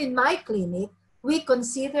setting, even in my clinic, we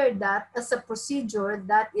consider that as a procedure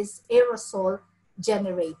that is aerosol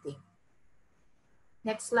generating.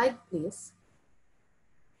 Next slide, please.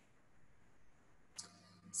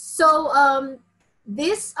 So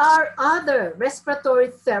these are other respiratory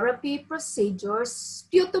therapy procedures.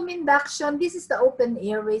 Sputum induction, this is the open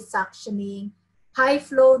airway suctioning. High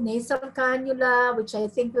flow nasal cannula, which I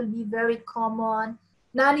think will be very common.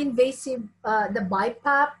 Non-invasive, the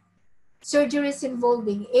BiPAP. Surgeries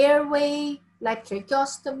involving airway, like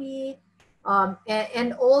tracheostomy,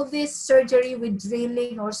 and all this surgery with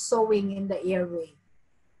drilling or sewing in the airway.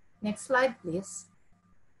 Next slide, please.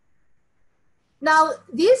 Now,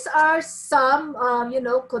 these are some,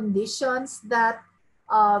 conditions that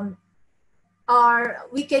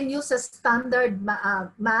we can use a standard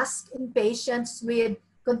mask in patients with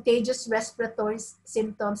contagious respiratory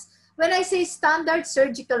symptoms. When I say standard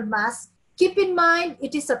surgical mask, keep in mind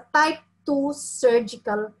it is a type 2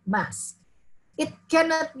 surgical mask. It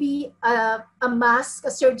cannot be a mask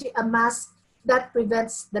that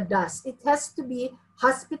prevents the dust. It has to be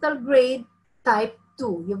hospital grade type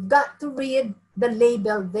 2. You've got to read the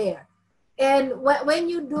label there. And when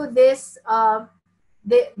you do this,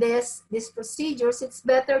 these procedures, it's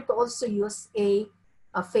better to also use a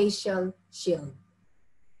facial shield.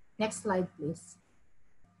 Next slide, please.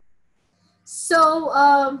 So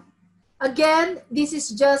again, this is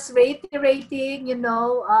just reiterating,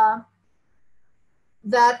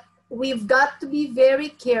 that we've got to be very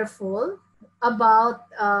careful about,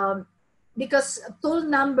 because tool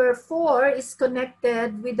number 4 is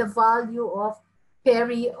connected with the value of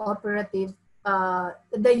perioperative,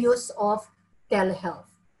 the use of telehealth.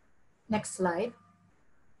 Next slide.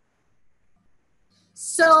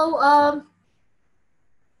 So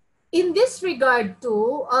in this regard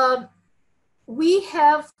too, we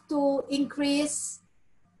have to increase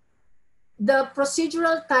the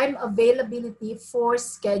procedural time availability for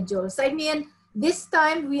schedules. I mean, this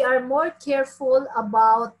time we are more careful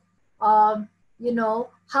about,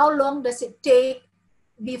 how long does it take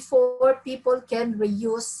before people can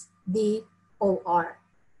reuse the OR.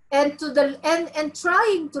 And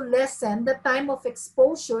trying to lessen the time of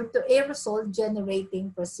exposure to aerosol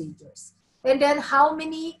generating procedures. And then how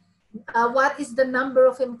many what is the number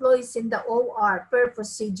of employees in the OR per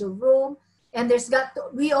procedure room. And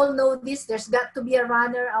we all know this, there's got to be a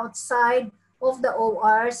runner outside of the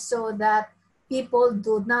OR so that people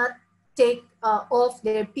do not take off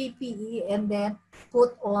their PPE and then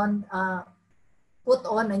put on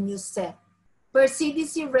a new set. Per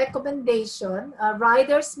CDC recommendation,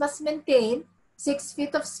 riders must maintain 6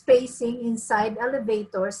 feet of spacing inside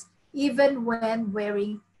elevators even when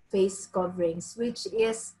wearing face coverings, which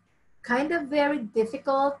is kind of very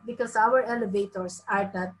difficult because our elevators are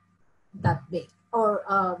not that big or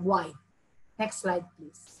wide. Next slide,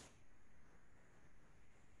 please.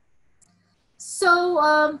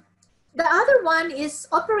 So the other one is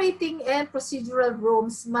operating and procedural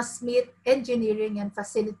rooms must meet engineering and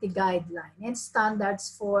facility guidelines and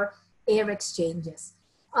standards for air exchanges.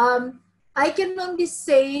 I can only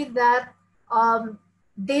say that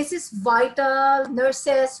this is vital.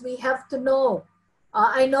 Nurses, we have to know.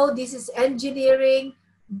 I know this is engineering,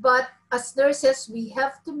 but as nurses, we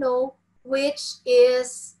have to know which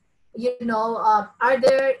is, are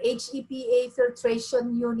there HEPA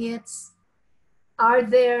filtration units? Are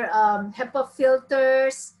there HEPA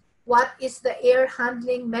filters? What is the air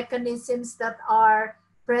handling mechanisms that are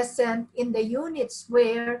present in the units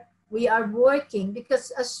where we are working?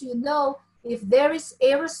 Because as you know, if there is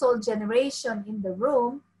aerosol generation in the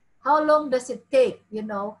room, how long does it take,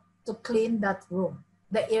 to clean that room,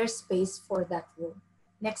 the airspace for that room?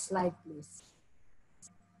 Next slide, please.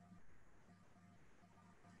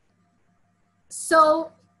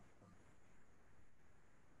 So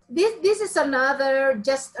this is another,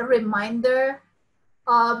 just a reminder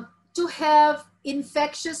to have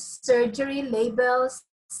infectious surgery labels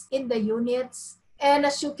in the units. And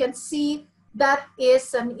as you can see, that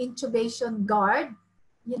is an intubation guard,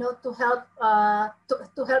 to help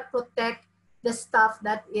protect the staff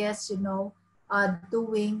that is,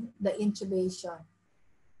 doing the intubation.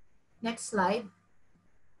 Next slide.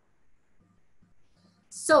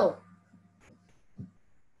 So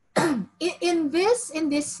in this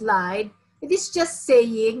slide, it is just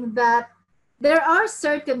saying that there are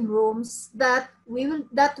certain rooms that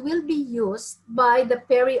will be used by the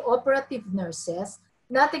perioperative nurses,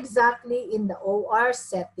 not exactly in the OR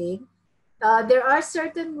setting. There are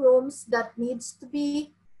certain rooms that needs to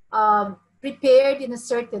be prepared in a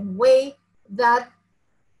certain way that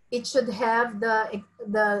it should have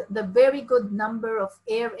the very good number of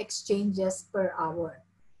air exchanges per hour.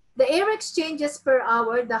 The air exchanges per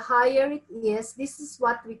hour, the higher it is, this is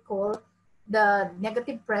what we call the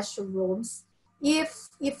negative pressure rooms.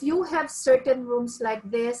 If you have certain rooms like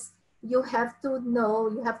this, you have to know,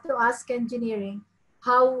 you have to ask engineering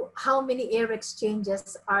how many air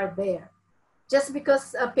exchanges are there. Just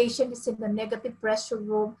because a patient is in the negative pressure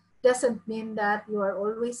room doesn't mean that you are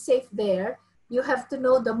always safe there. You have to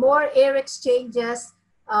know the more air exchanges,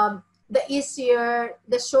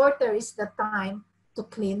 the shorter is the time to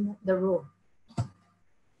clean the room.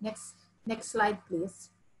 Next slide, please.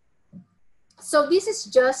 So this is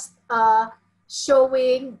just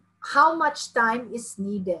showing how much time is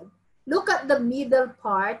needed. Look at the middle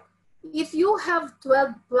part. If you have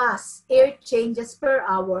 12 plus air changes per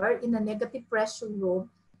hour in a negative pressure room,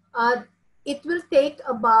 it will take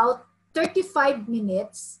about 35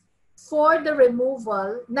 minutes for the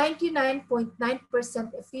removal,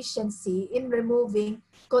 99.9% efficiency in removing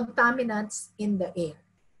contaminants in the air.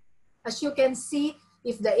 As you can see,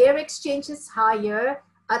 if the air exchange is higher,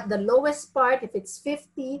 at the lowest part, if it's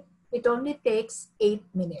 50, it only takes 8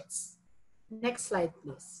 minutes. Next slide,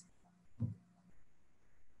 please.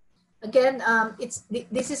 Again,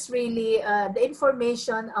 this is really the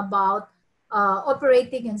information about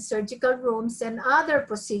operating in surgical rooms and other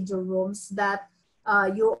procedure rooms that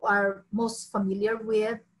you are most familiar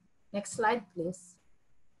with. Next slide, please.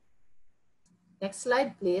 Next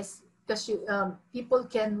slide, please, because people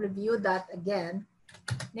can review that again.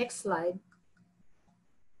 Next slide.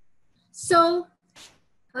 So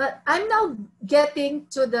I'm now getting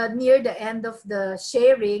to near the end of the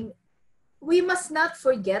sharing. We must not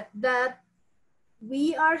forget that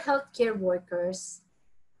we are healthcare workers,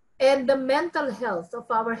 and the mental health of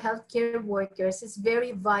our healthcare workers is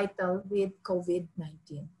very vital with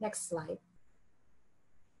COVID-19. Next slide.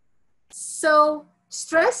 So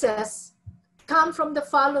stresses come from the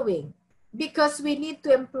following. Because we need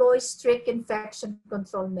to employ strict infection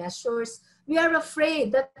control measures, we are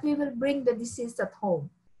afraid that we will bring the disease at home.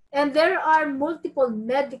 And there are multiple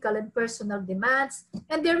medical and personal demands,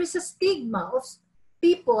 and there is a stigma of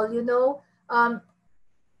people,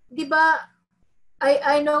 diba,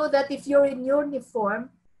 I know that if you're in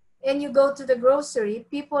uniform and you go to the grocery,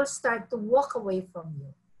 people start to walk away from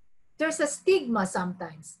you. There's a stigma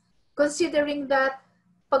sometimes. considering that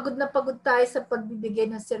pagod na pagod tayo sa pagbibigay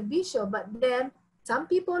ng serbisyo, but then some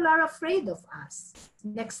people are afraid of us.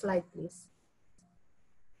 Next slide, please.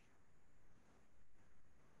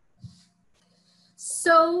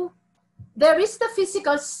 So, there is the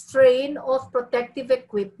physical strain of protective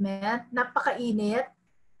equipment, napakainit.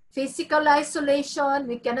 Physical isolation,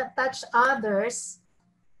 we cannot touch others.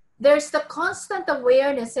 There's the constant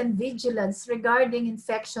awareness and vigilance regarding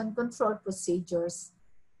infection control procedures.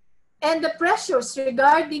 And the pressures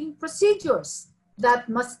regarding procedures that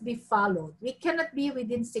must be followed. We cannot be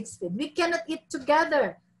within 6 feet. We cannot eat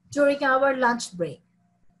together during our lunch break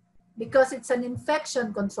because it's an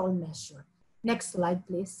infection control measure. Next slide,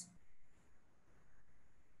 please.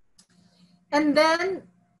 And then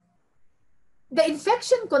the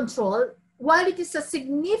infection control, while it is a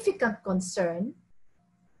significant concern,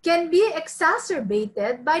 can be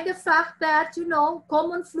exacerbated by the fact that, you know,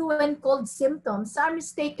 common flu and cold symptoms are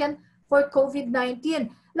mistaken for COVID-19.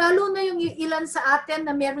 Lalo na yung ilan sa atin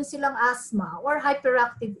na meron silang asthma or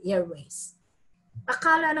hyperactive airways.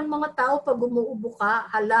 Akala ng mga tao pag umuubo ka,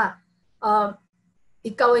 hala,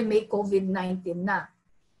 ikaw ay may COVID-19 na.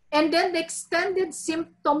 And then the extended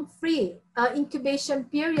symptom-free incubation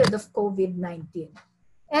period of COVID-19.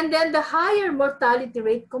 And then the higher mortality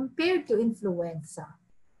rate compared to influenza.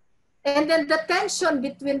 And then the tension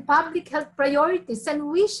between public health priorities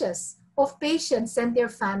and wishes of patients and their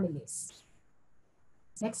families.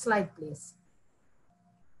 Next slide, please.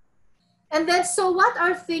 And then, so what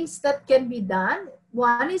are things that can be done?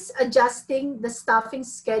 One is adjusting the staffing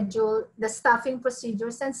schedule, the staffing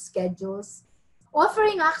procedures and schedules,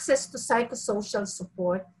 offering access to psychosocial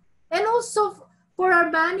support, and also for our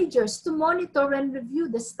managers to monitor and review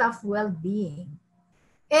the staff well-being.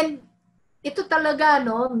 And ito talaga,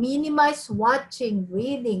 no, minimize watching,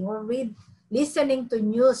 reading, or listening to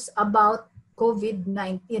news about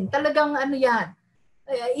COVID-19. Talagang ano yan,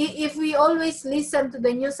 if we always listen to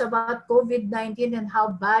the news about COVID-19 and how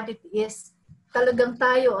bad it is, talagang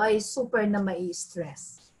tayo ay super na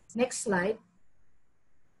mai-stress. Next slide.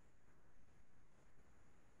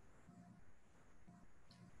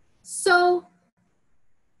 So,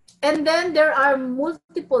 and then there are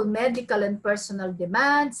multiple medical and personal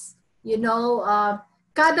demands. You know,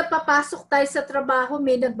 kada papasok tayo sa trabaho,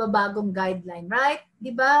 may nagbabagong guideline, right?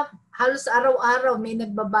 Diba? Halos araw-araw may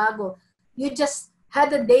nagbabago. You just had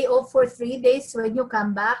a day off for 3 days. When you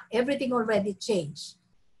come back, everything already changed.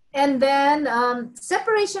 And then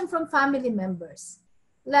separation from family members.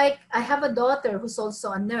 Like I have a daughter who's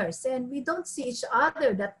also a nurse, and we don't see each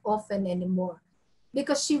other that often anymore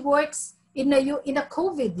because she works in a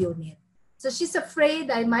COVID unit. So she's afraid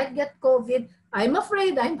I might get COVID. I'm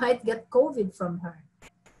afraid I might get COVID from her.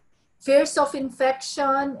 Fears of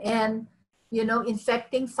infection and, you know,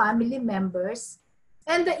 infecting family members.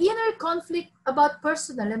 And the inner conflict about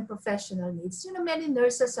personal and professional needs. You know, many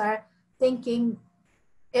nurses are thinking,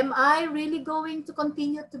 am I really going to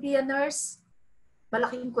continue to be a nurse?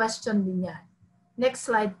 Malaking question din yan. Next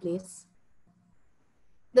slide, please.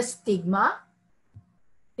 The stigma.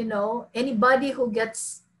 You know, anybody who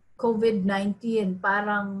gets COVID-19,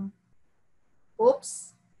 parang,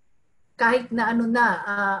 oops, kahit na ano na,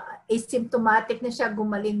 asymptomatic na siya,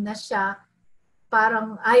 gumaling na siya,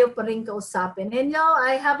 parang ayaw pa rin kausapin. And now,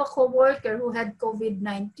 I have a coworker who had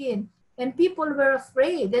COVID-19 and people were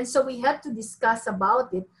afraid. And so we had to discuss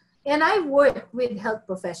about it. And I work with health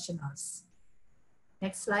professionals.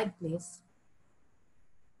 Next slide, please.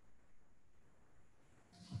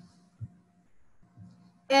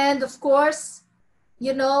 And of course,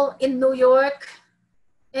 you know, in New York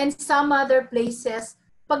and some other places,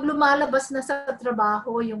 pag lumalabas na sa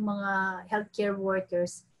trabaho yung mga healthcare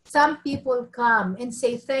workers, some people come and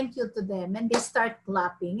say thank you to them and they start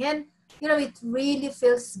clapping. And, you know, it really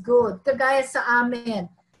feels good. Kagaya sa amin,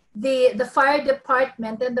 the fire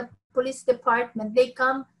department and the police department, they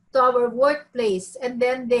come to our workplace and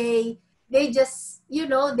then they just, you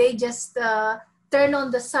know, they just turn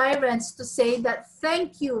on the sirens to say that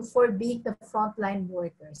thank you for being the frontline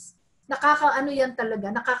workers. Nakakaano yan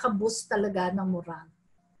talaga, nakaka-boost talaga ng moral.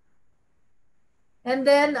 And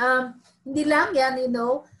then, hindi lang yan, you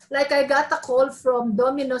know, like I got a call from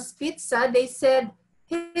Domino's Pizza. They said,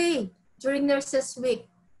 hey, during Nurses Week,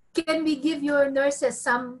 can we give your nurses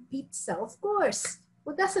some pizza? Of course.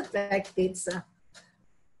 Who doesn't like pizza?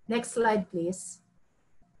 Next slide, please.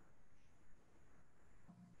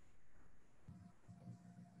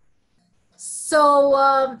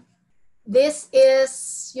 So, this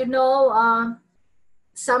is, you know,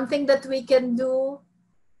 something that we can do.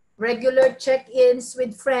 Regular check-ins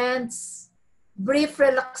with friends, brief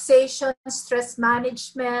relaxation, stress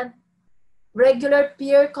management, regular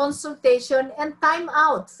peer consultation, and time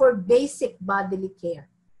out for basic bodily care.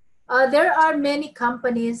 There are many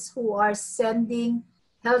companies who are sending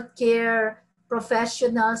healthcare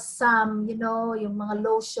professionals some, yung mga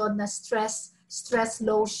lotion na stress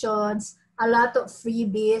lotions, a lot of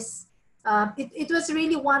freebies. It was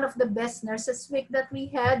really one of the best Nurses Week that we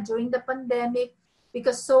had during the pandemic,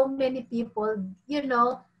 because so many people,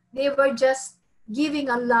 they were just giving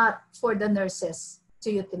a lot for the nurses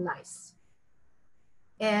to utilize.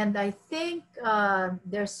 And I think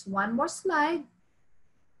there's one more slide,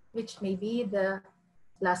 which may be the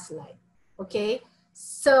last slide. Okay,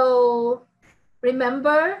 so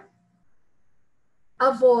remember,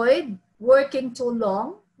 avoid working too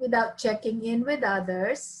long without checking in with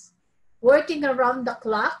others, working around the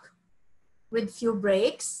clock with few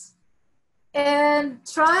breaks, and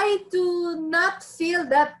try to not feel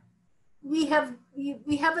that we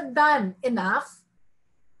haven't done enough.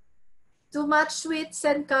 Too much sweets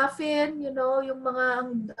and caffeine, yung mga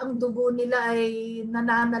ang dugo nila ay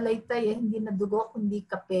nananalaytay, hindi na dugo kundi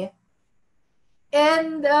kape.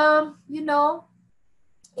 And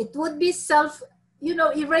it would be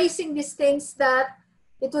erasing these things, that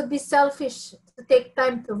it would be selfish to take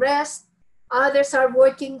time to rest. Others are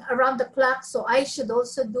working around the clock, so I should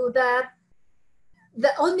also do that.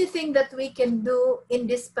 The only thing that we can do in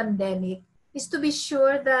this pandemic is to be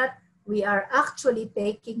sure that we are actually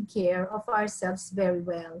taking care of ourselves very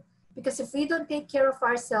well. Because if we don't take care of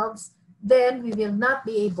ourselves, then we will not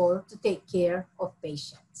be able to take care of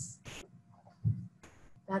patients.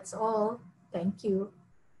 That's all. Thank you.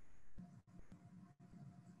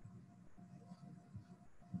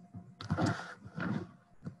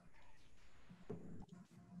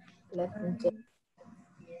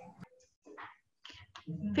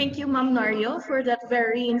 Thank you, Ma.Nario, for that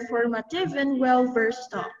very informative and well-versed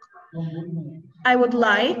talk. I would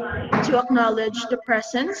like to acknowledge the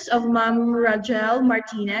presence of Ma'am Rachel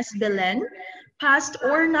Martinez Belen, past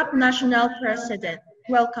ORNAP National President.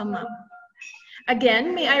 Welcome, Ma'am.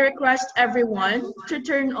 Again, may I request everyone to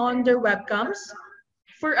turn on their webcams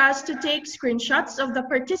for us to take screenshots of the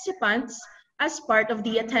participants as part of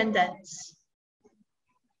the attendance.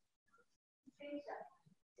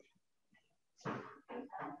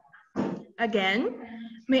 Again,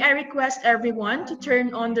 may I request everyone to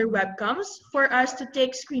turn on their webcams for us to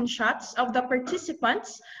take screenshots of the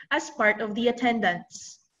participants as part of the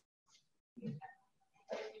attendance.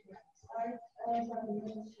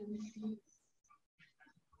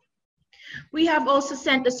 We have also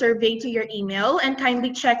sent a survey to your email, and kindly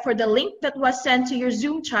check for the link that was sent to your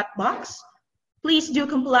Zoom chat box. Please do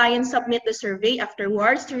comply and submit the survey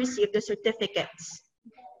afterwards to receive the certificates.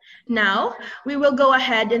 Now, we will go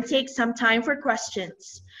ahead and take some time for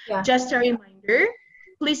questions. Yeah. Just a reminder,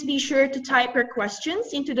 please be sure to type your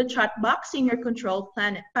questions into the chat box in your control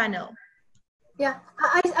panel. Yeah,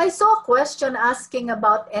 I saw a question asking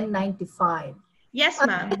about N95. Yes,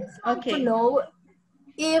 ma'am. Okay. To know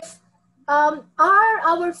if are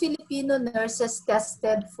our Filipino nurses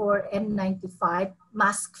tested for N95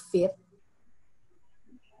 mask fit?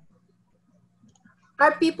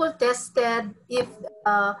 Are people tested if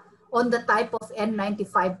on the type of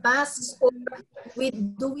N95 masks, or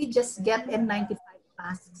do we just get N95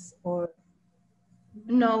 masks? Or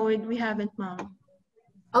no, we haven't, ma'am.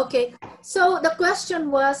 Okay, so the question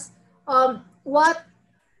was, what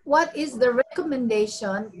is the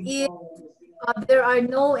recommendation if there are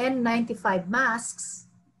no N95 masks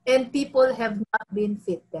and people have not been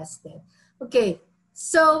fit tested? Okay,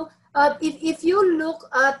 so if you look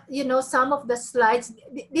at some of the slides,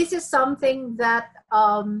 this is something that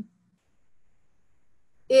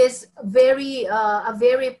is a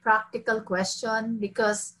very practical question,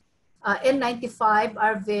 because N95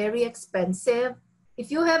 are very expensive. If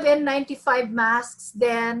you have N95 masks,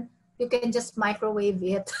 then you can just microwave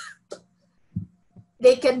it.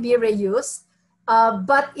 They can be reused.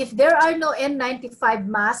 But if there are no N95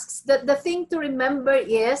 masks, the thing to remember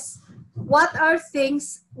is, what are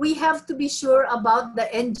things we have to be sure about the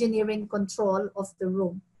engineering control of the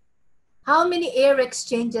room? How many air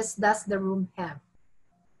exchanges does the room have?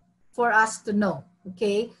 For us to know,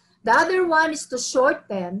 okay? The other one is to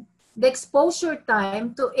shorten the exposure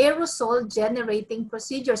time to aerosol generating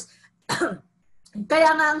procedures. Kaya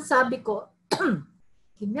nga ang sabi ko,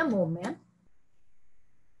 give me a moment.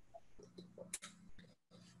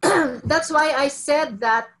 That's why I said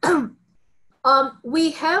that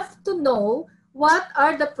we have to know what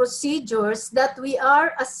are the procedures that we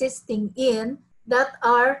are assisting in that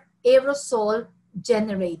are aerosol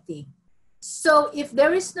generating. So if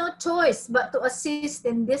there is no choice but to assist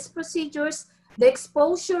in these procedures, the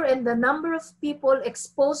exposure and the number of people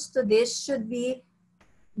exposed to this should be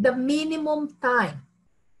the minimum time.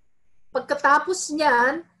 Pagkatapos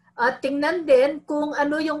niyan, tingnan din kung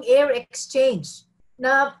ano yung air exchange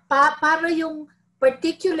na para yung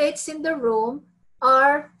particulates in the room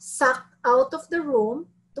are sucked out of the room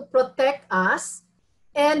to protect us.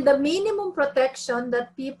 And the minimum protection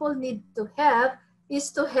that people need to have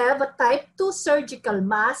is to have a type 2 surgical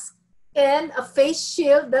mask and a face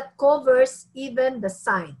shield that covers even the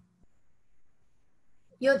side.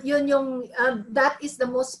 That is the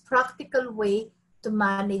most practical way to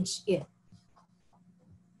manage it.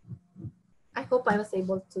 I hope I was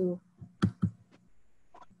able to.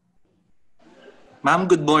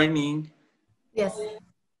 Ma'am, good morning. Yes.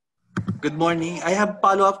 Good morning. I have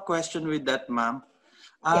follow-up question with that, ma'am.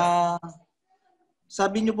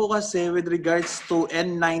 Sabi niyo po kasi with regards to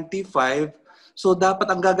N95, so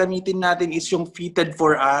dapat ang gagamitin natin is yung fitted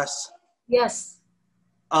for us. Yes.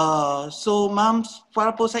 So ma'am,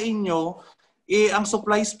 para po sa inyo, ang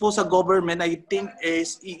supplies po sa government, I think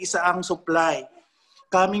is iisa ang supply.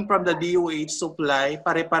 Coming from the DOH supply,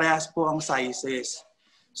 pare-parehas po ang sizes.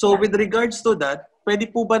 So with regards to that, pwede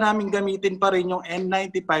po ba namin gamitin pa rin yung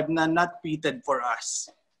N95 na not fitted for us?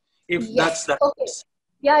 If that's the case.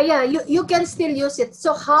 Yeah, you can still use it.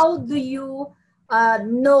 So how do you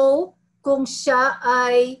know kung siya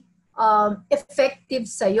ay effective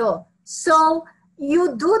sa'yo? So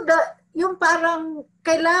you do yung parang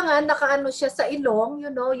kailangan nakaano siya sa ilong,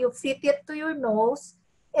 you fit it to your nose,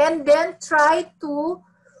 and then try to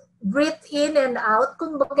breathe in and out.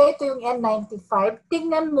 Kung bagay ito yung N95,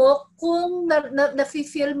 tingnan mo kung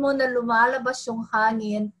na-feel mo na lumalabas yung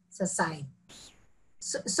hangin sa side.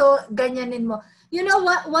 So ganyanin mo. You know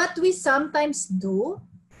what we sometimes do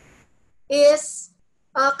is,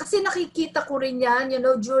 kasi nakikita ko rin yan,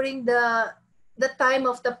 during the time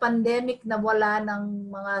of the pandemic na wala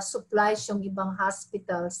ng mga supplies yung ibang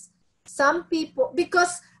hospitals. Some people,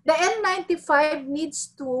 because the N95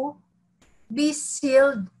 needs to be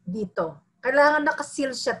sealed dito. Kailangan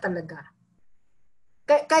nakaseal siya talaga.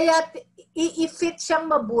 Kaya i-fit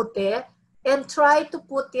siyang mabuti and try to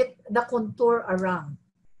put the contour around.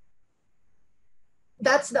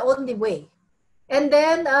 That's the only way. And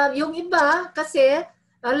then, yung iba, kasi,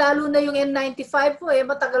 lalo na yung N95 po,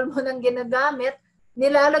 matagal mo nang ginagamit,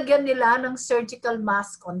 nilalagyan nila ng surgical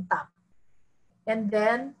mask on top. And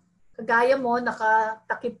then, kagaya mo,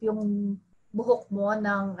 nakatakip yung buhok mo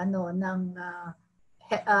ng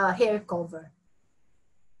hair cover.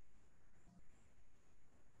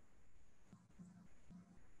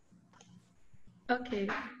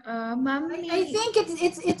 Okay. Ma'am, I think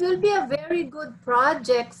it will be a very good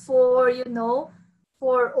project for,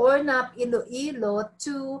 for ORNAP Iloilo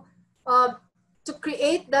to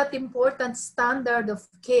create that important standard of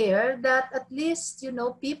care that at least,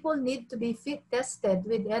 people need to be fit tested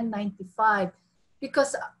with N95,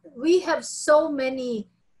 because we have so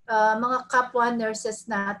many mga kapwa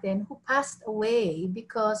nurses natin who passed away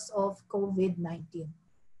because of COVID-19.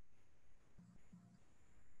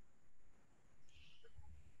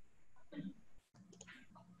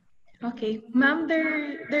 Okay, ma'am,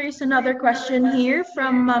 there is another question here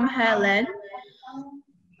from Ma'am Helen.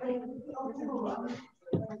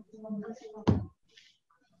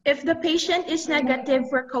 If the patient is negative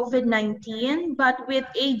for COVID-19 but with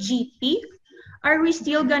a GP, are we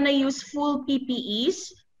still gonna use full PPEs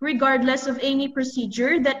regardless of any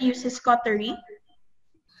procedure that uses cautery?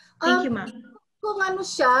 Thank you, ma'am. Kung ano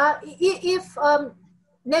siya, if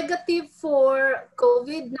negative for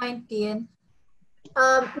COVID-19,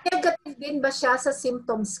 negative din ba siya sa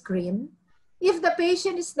symptom screen? If the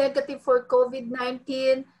patient is negative for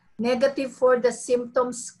COVID-19, negative for the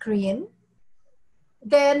symptom screen,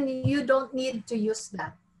 then you don't need to use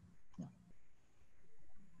that.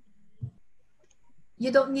 You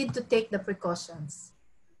don't need to take the precautions.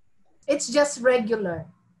 It's just regular.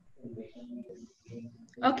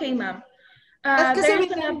 Okay, ma'am. Kasi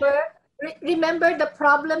remember the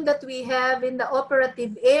problem that we have in the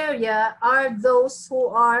operative area are those who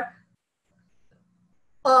are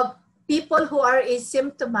people who are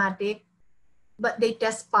asymptomatic, but they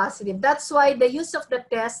test positive. That's why the use of the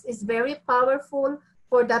test is very powerful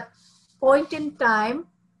for that point in time.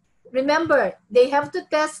 Remember, they have to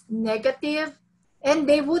test negative, and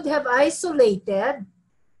they would have isolated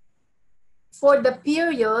for the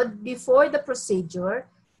period before the procedure,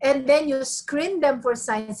 and then you screen them for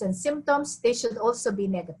signs and symptoms, they should also be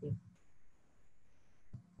negative.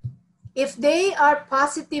 If they are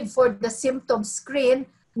positive for the symptom screen,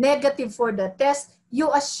 negative for the test,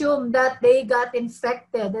 you assume that they got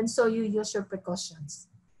infected, and so you use your precautions.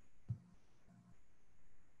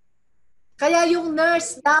 Kaya yung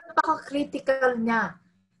nurse, napaka-critical niya.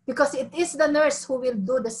 Because it is the nurse who will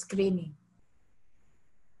do the screening.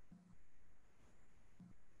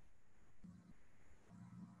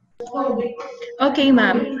 Okay,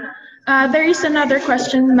 ma'am. There is another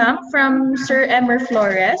question, ma'am, from Sir Emer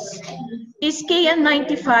Flores. Is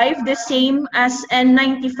KN95 the same as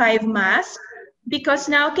N95 mask? Because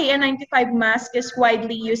now KN95 mask is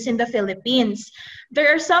widely used in the Philippines. There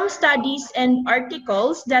are some studies and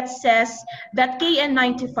articles that says that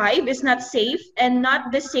KN95 is not safe and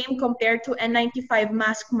not the same compared to N95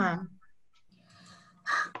 mask, ma'am.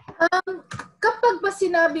 Kapag ba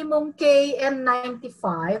sinabi mong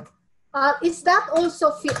KN95, is that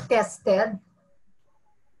also fit tested?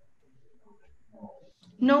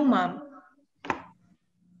 No, ma'am.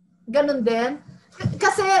 Ganun din?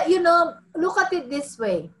 Kasi, you know, look at it this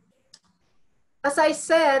way. As I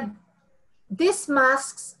said, these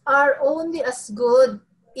masks are only as good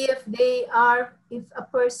if if a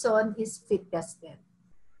person is fit tested.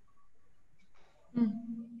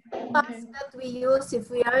 Masks that we use,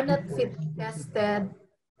 if we are not fit tested,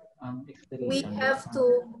 we have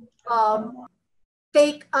to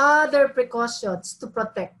take other precautions to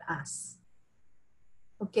protect us.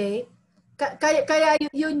 Okay? Kaya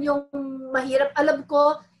yun yung mahirap. Alam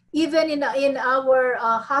ko, even in our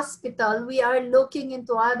hospital, we are looking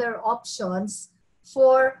into other options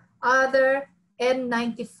for other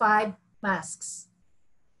N95 masks.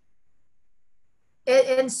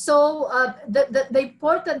 And so the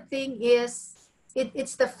important thing is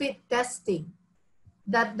it's the fit testing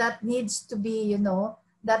that needs to be, you know,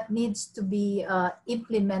 that needs to be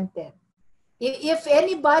implemented. If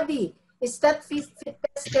anybody is that fit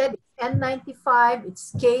tested, it's N95,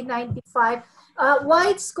 it's K95. Why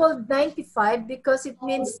it's called 95? Because it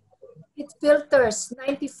means it filters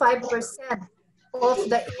 95% of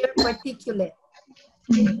the air particulate.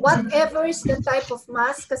 Whatever is the type of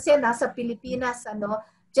mask, kasi nasa Pilipinas, ano,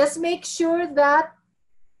 just make sure that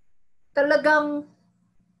talagang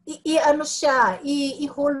ihulma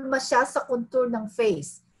siya sa contour ng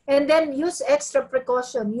face. And then use extra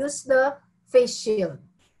precaution, use the face shield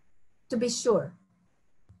to be sure.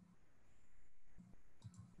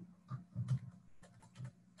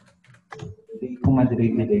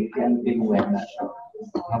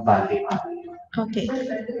 Okay.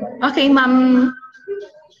 Okay, ma'am.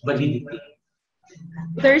 Validity.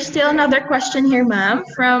 There's still another question here, ma'am,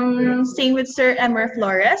 from staying with Sir Emer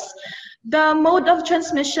Flores. The mode of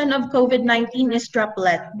transmission of COVID-19 is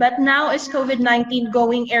droplet, but now is COVID-19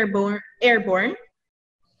 going airborne?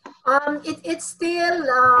 It's still,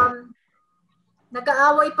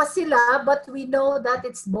 nag-aaway pa sila, but we know that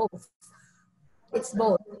it's both. It's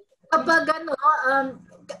both. Kapag ano,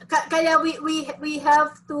 kaya we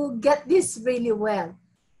have to get this really well.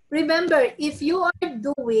 Remember, if you are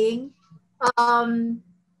doing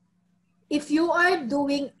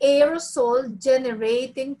aerosol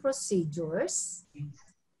generating procedures,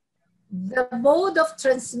 the mode of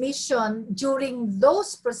transmission during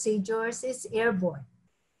those procedures is airborne.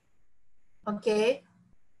 Okay?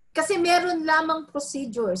 Kasi meron lamang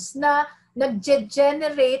procedures na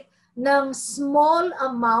nag-generate ng small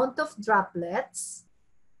amount of droplets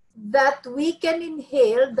that we can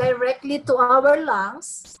inhale directly to our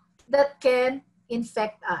lungs that can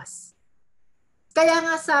infect us. Kaya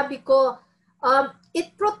nga sabi ko,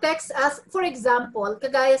 it protects us. For example,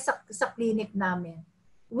 kagaya sa clinic namin,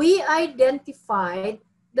 we identified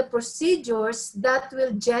the procedures that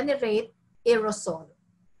will generate aerosol.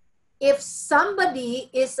 If somebody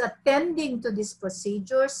is attending to these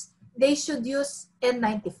procedures, they should use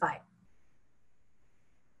N95.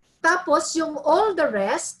 Tapos, yung all the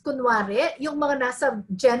rest, kunwari, yung mga nasa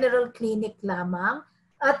general clinic lamang,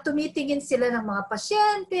 at tumitingin sila ng mga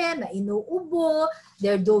pasyente na inuubo,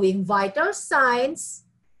 they're doing vital signs,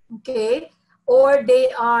 okay? Or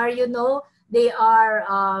they are, you know, they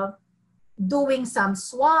are doing some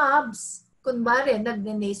swabs, kunwari,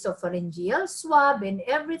 nagne-nasopharyngeal swab and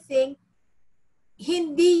everything,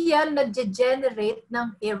 hindi yan nag-generate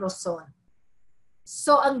ng aerosol.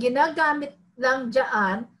 So, ang ginagamit lang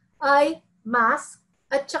dyan ay mask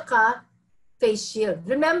at saka face shield.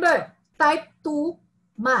 Remember, type 2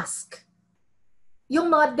 mask.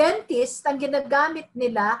 Yung mga dentist, ang ginagamit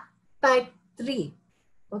nila, type 3.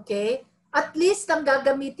 Okay? At least ang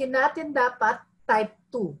gagamitin natin dapat type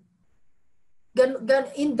 2.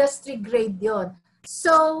 Industry grade yon.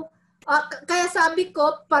 So, kaya sabi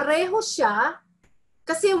ko, pareho siya.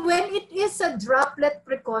 Kasi when it is a droplet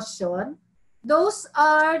precaution, those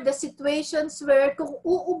are the situations where kung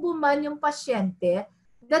uubo man yung pasyente,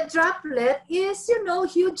 the droplet is, you know,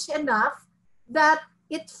 huge enough that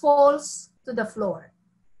it falls to the floor.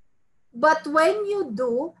 But when you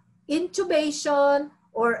do intubation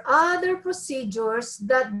or other procedures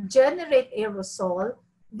that generate aerosol,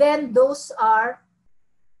 then those are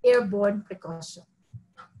airborne precaution.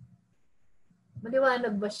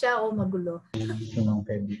 Maliwanag ba siya o magulo?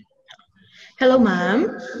 Hello,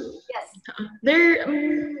 ma'am. Yes.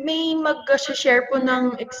 May mag-share po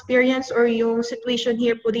ng experience or yung situation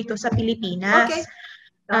here po dito sa Pilipinas. Okay.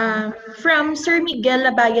 From Sir Miguel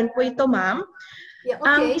Labayan po ito, ma'am. Yeah,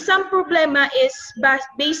 Ang okay. isang problema is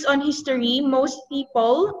based on history, most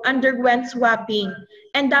people underwent swabbing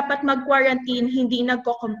and dapat mag-quarantine, hindi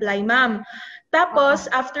nagko-comply, ma'am. Tapos,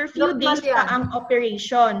 after few days pa ang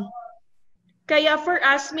operation. Kaya for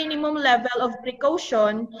us, minimum level of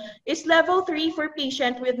precaution is level 3 for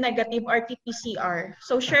patient with negative RT-PCR.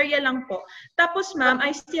 So share ya lang po. Tapos ma'am,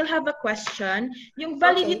 I still have a question. Yung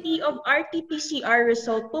validity of RT-PCR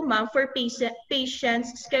result po ma'am for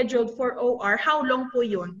patients scheduled for OR, how long po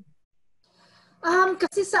yun?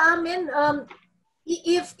 Kasi sa amin,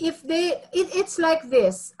 it's like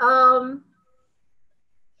this.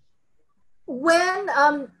 When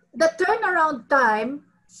the turnaround time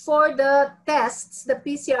for the tests, the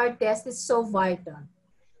PCR test is so vital.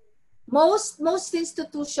 Most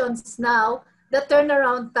institutions now, the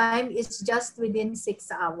turnaround time is just within 6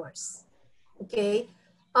 hours. Okay?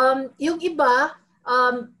 Yung iba,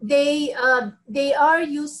 they are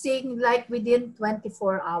using like within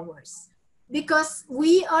 24 hours. Because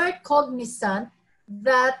we are cognizant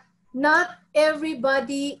that not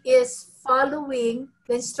everybody is following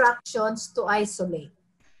the instructions to isolate.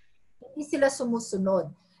 Hindi sila sumusunod.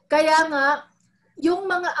 Kaya nga,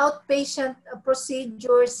 yung mga outpatient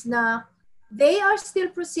procedures na they are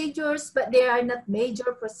still procedures but they are not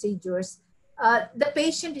major procedures, the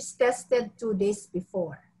patient is tested 2 days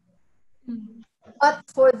before. But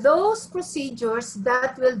for those procedures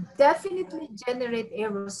that will definitely generate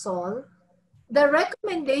aerosol, the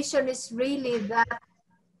recommendation is really that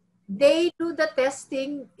they do the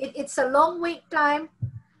testing. It's a long wait time,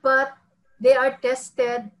 but they are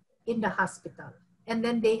tested in the hospital. And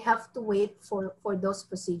then they have to wait for those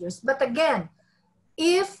procedures. But again,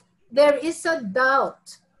 if there is a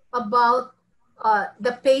doubt about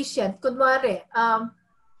the patient, kunwari, a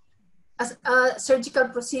surgical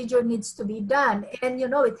procedure needs to be done, and you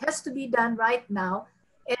know it has to be done right now,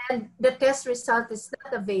 and the test result is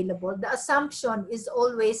not available, the assumption is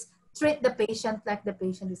always treat the patient like the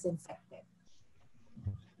patient is infected.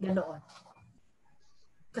 Ganoon.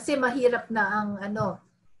 Kasi mahirap na ang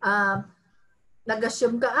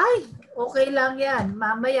nag-assume ka, ay, okay lang yan.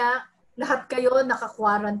 Mamaya, lahat kayo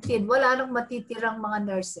naka-quarantine. Wala nang matitirang mga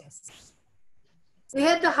nurses. We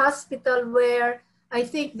had a hospital where I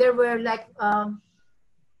think there were like,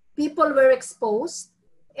 people were exposed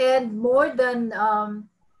and more than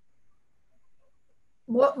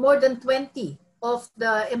 20 of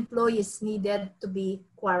the employees needed to be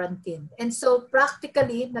quarantined. And so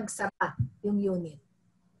practically, nagsara yung unit.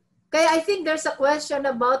 Kaya I think there's a question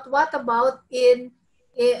about what about in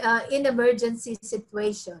emergency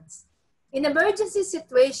situations. In emergency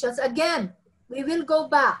situations, again, we will go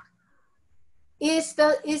back. Is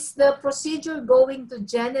the procedure going to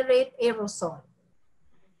generate aerosol?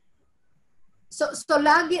 So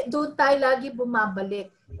doon tayo lagi bumabalik.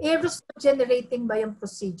 Aerosol generating ba yung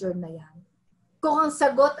procedure na yan? Kung ang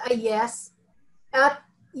sagot ay yes, at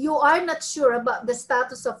you are not sure about the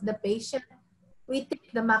status of the patient, we take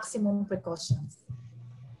the maximum precautions.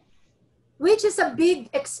 Which is a big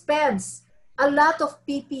expense. A lot of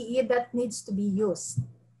PPE that needs to be used.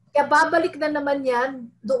 Kaya babalik na naman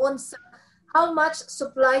yan doon sa how much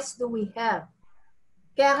supplies do we have.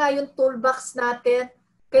 Kaya nga yung toolbox natin,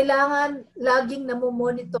 kailangan laging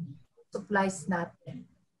namumonitor supplies natin.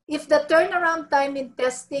 If the turnaround time in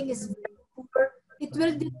testing is very poor, it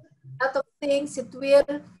will do a lot of things. It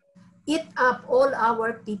will eat up all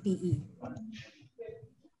our PPE.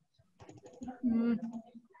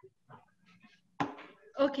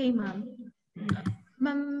 Okay, ma'am.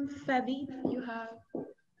 Ma'am Fabi, you have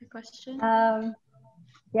a question?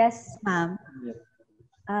 Yes, ma'am.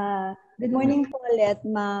 Good morning po ulit,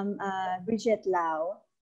 Ma'am Brigette Lao.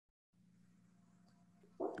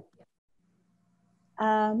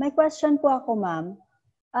 May question po ako, ma'am.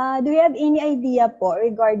 Do you have any idea po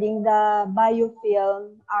regarding the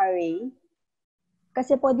biofilm array?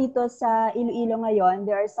 Kasi po dito sa Iloilo ngayon,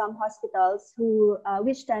 there are some hospitals who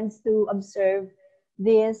which tends to observe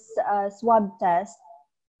this swab test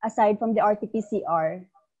aside from the RT-PCR.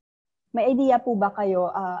 May idea po ba kayo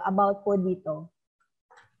about po dito?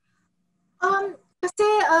 Kasi,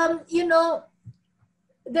 you know,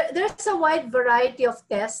 there's a wide variety of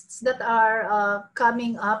tests that are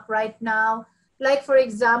coming up right now. Like for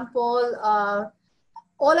example,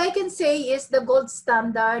 all I can say is the gold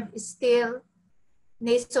standard is still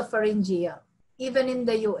nasopharyngeal, even in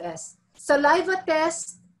the US. Saliva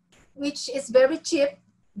test, which is very cheap,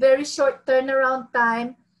 very short turnaround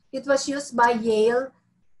time. It was used by Yale.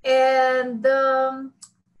 And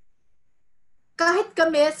kahit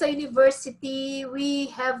kami sa university, we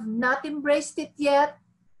have not embraced it yet.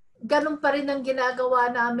 Ganun pa rin ang ginagawa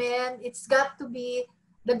namin. It's got to be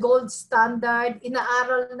the gold standard.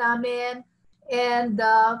 Inaaral namin. And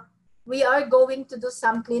we are going to do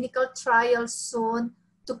some clinical trials soon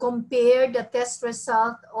to compare the test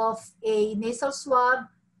result of a nasal swab,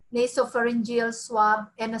 nasopharyngeal swab,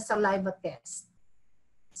 and a saliva test.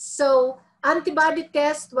 So, antibody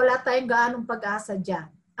test, wala tayong gaanong pag-asa dyan.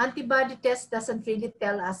 Antibody test doesn't really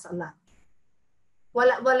tell us a lot.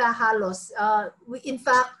 Wala halos. In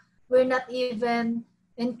fact, we're not even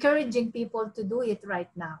encouraging people to do it right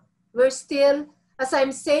now. We're still, as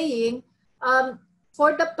I'm saying,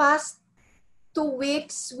 for the past 2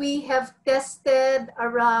 weeks, we have tested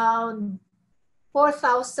around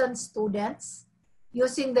 4,000 students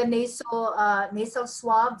using the nasal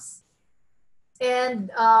swabs. And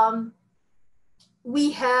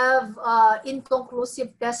we have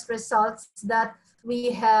inconclusive test results that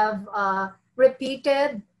we have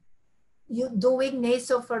repeated doing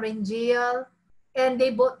nasopharyngeal, and they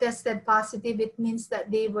both tested positive. It means that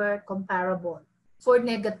they were comparable for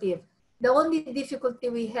negative. The only difficulty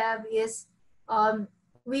we have is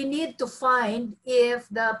we need to find if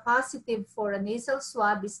the positive for a nasal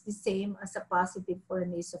swab is the same as a positive for a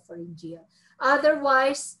nasopharyngeal.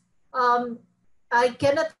 Otherwise, I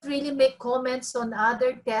cannot really make comments on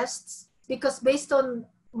other tests because based on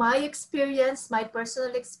my experience, my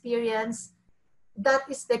personal experience, that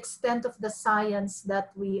is the extent of the science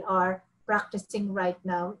that we are practicing right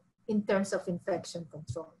now in terms of infection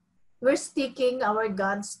control. We're sticking our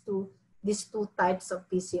guns to these 2 types of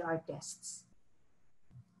PCR tests.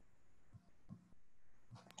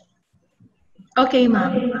 Okay,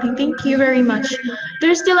 ma'am. Thank you very much.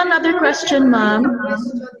 There's still another question, ma'am.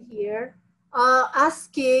 Question here.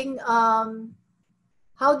 Asking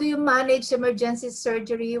how do you manage emergency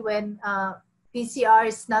surgery when PCR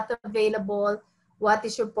is not available? What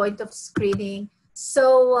is your point of screening?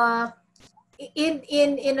 So in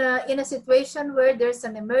a situation where there's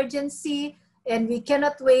an emergency and we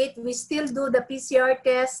cannot wait, we still do the PCR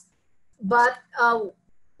test, but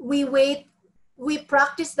we wait, we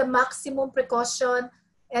practice the maximum precaution,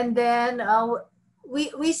 and then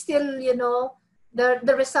we still, you know,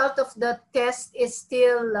 the result of the test is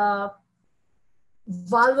still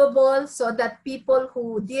valuable, so that people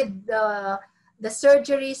who did the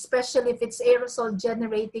surgery, especially if it's aerosol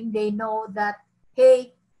generating, they know that,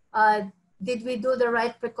 hey, did we do the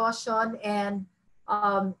right precaution, and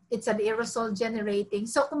it's an aerosol generating.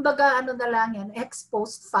 So kumbaga ano na lang yan, ex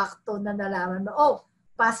post facto na nalaman mo, oh,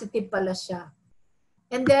 positive pala siya.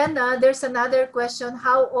 And then there's another question,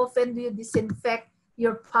 how often do you disinfect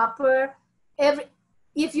your popper?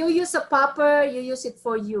 If you use a popper, you use it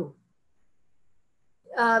for you.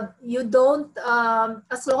 You don't,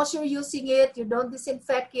 as long as you're using it, you don't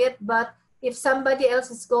disinfect it. But if somebody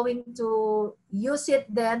else is going to use it,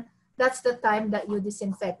 then that's the time that you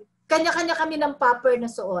disinfect it. Kanya-kanya kami ng popper na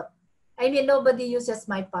suot. I mean, nobody uses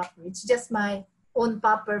my popper. It's just my own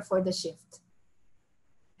popper for the shift.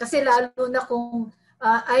 Kasi lalo na kung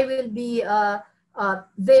I will be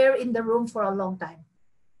there in the room for a long time.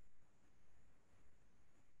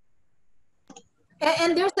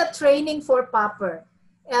 And there's a training for popper.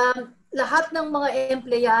 Lahat ng mga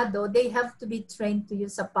empleyado, they have to be trained to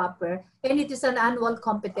use a popper, and it is an annual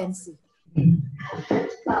competency.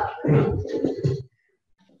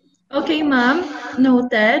 Okay, ma'am.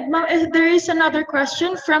 Noted. Ma'am, there is another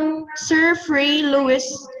question from Sir Frey Lewis.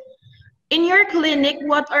 In your clinic,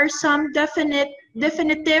 what are some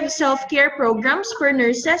definitive self-care programs for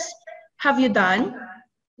nurses have you done?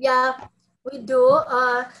 Yeah, we do.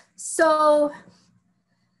 So,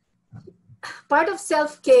 part of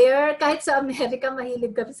self-care, kahit sa Amerika,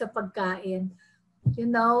 mahilig kami sa pagkain. You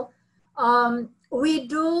know, we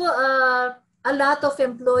do a lot of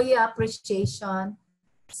employee appreciation.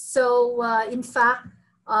 So, in fact,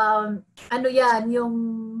 ano yan,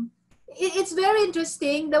 it's very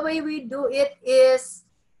interesting. The way we do it is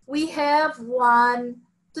we have one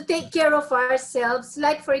to take care of ourselves.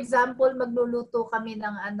 Like, for example, magluluto kami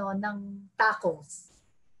ng tacos.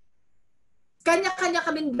 Kanya-kanya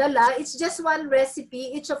kaming dala. It's just one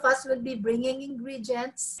recipe. Each of us will be bringing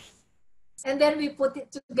ingredients. And then we put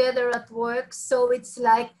it together at work. So it's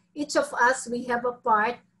like each of us, we have a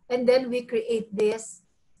part. And then we create this.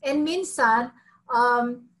 And minsan,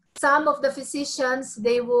 some of the physicians,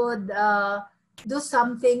 they would do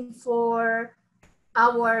something for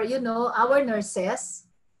our, our nurses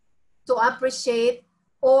to appreciate,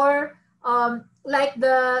 or like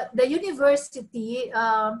the university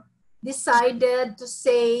decided to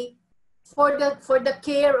say, for the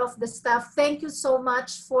care of the staff, thank you so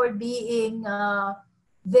much for being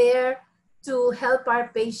there to help our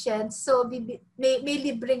patients. So may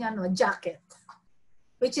libreng jacket,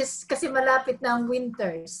 which is kasi malapit na ang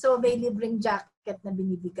winter. So may libreng jacket na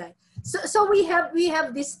binibigay. So we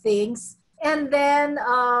have these things, and then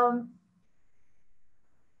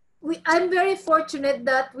I'm very fortunate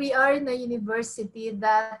that we are in a university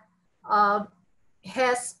that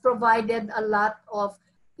has provided a lot of,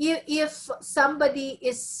 if somebody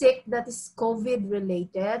is sick that is COVID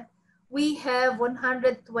related, we have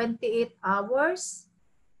 128 hours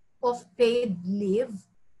of paid leave.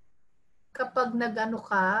 Kapag nag-ano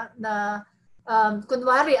ka na,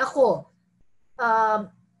 kunwari ako,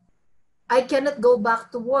 I cannot go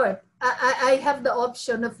back to work. I have the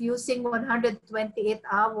option of using 128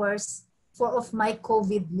 hours of my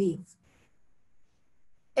COVID leave.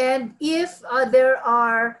 And if there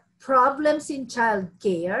are problems in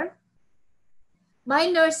childcare, my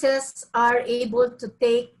nurses are able to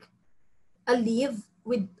take a leave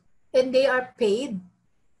and they are paid.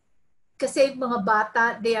 Kasi mga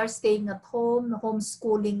bata, they are staying at home,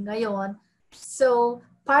 homeschooling ngayon. So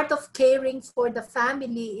part of caring for the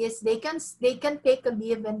family is they can take a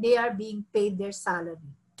leave and they are being paid their salary.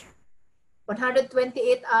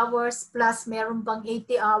 128 hours plus meron pang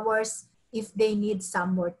 80 hours if they need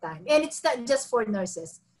some more time. And it's not just for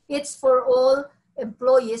nurses. It's for all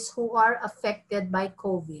employees who are affected by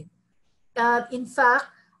COVID. In fact,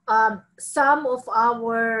 some of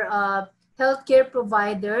our healthcare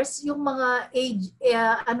providers, yung mga age,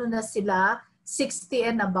 ano na sila, 60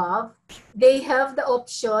 and above, they have the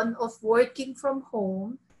option of working from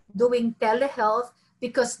home, doing telehealth,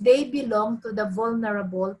 because they belong to the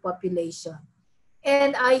vulnerable population.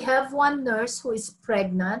 And I have one nurse who is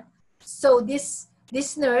pregnant. So this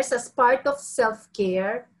nurse, as part of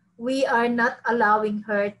self-care, we are not allowing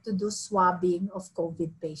her to do swabbing of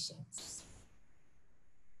COVID patients.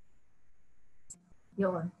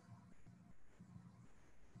 Yun.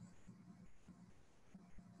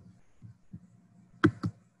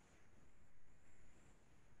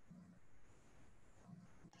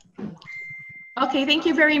 Okay, thank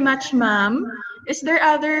you very much, ma'am. Is there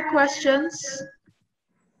other questions?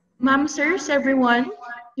 Ma'am, sirs, everyone,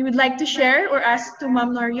 you would like to share or ask to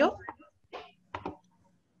Ma.Nario?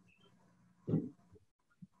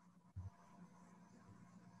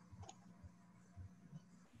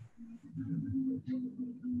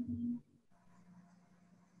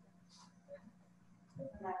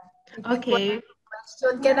 Okay.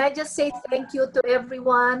 Can I just say thank you to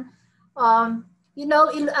everyone? You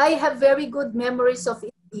know, I have very good memories of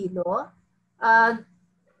ILOILO.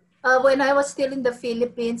 When I was still in the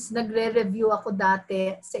Philippines, nagre-review ako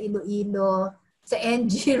dati sa ILOILO, sa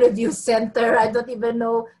NG Review Center. I don't even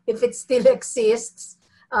know if it still exists.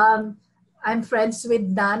 I'm friends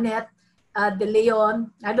with Danet De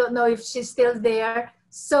Leon. I don't know if she's still there.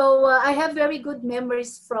 So I have very good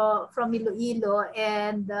memories from ILOILO,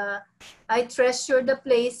 and I treasure the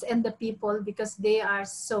place and the people because they are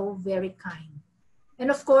so very kind. And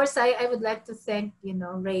of course, I would like to thank,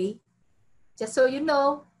 Ray. Just so you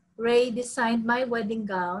know, Ray designed my wedding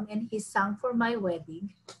gown and he sang for my wedding.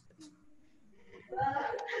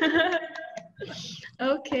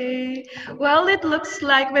 Okay. Well, it looks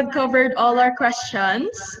like we've covered all our questions.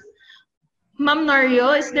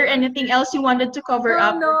 Ma.Nario, is there anything else you wanted to cover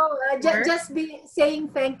up? No, just be saying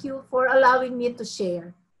thank you for allowing me to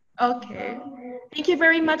share. Okay. Thank you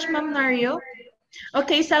very much, Ma.Nario.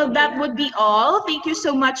 Okay, so that would be all. Thank you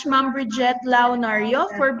so much, Ma.Brigette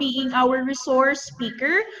Lao-Nario, for being our resource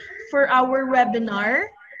speaker for our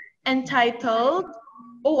webinar entitled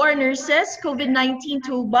OR Nurses COVID-19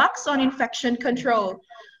 Toolbox on Infection Control.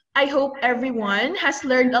 I hope everyone has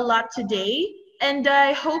learned a lot today, and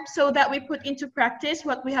I hope so that we put into practice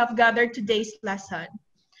what we have gathered today's lesson.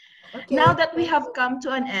 Okay. Now that we have come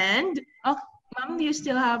to an end, Ma'am, you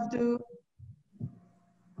still have to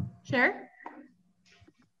share?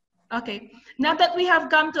 Okay, now that we have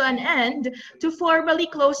come to an end, to formally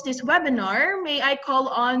close this webinar, may I call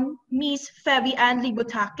on Ms. Feby Anli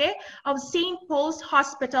Butake of St. Paul's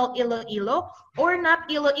Hospital Iloilo, ORNAP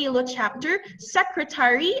Iloilo Chapter,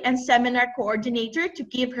 Secretary and Seminar Coordinator, to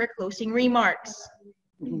give her closing remarks.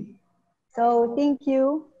 So, thank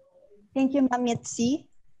you. Thank you, Ma'am Mitzi.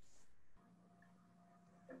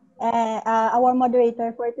 Our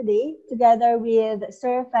moderator for today, together with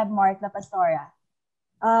Sir Feb Mark La Pastora.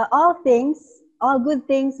 all good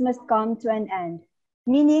things must come to an end,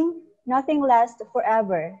 meaning nothing lasts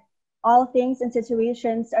forever. All things and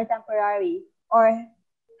situations are temporary, or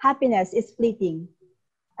happiness is fleeting.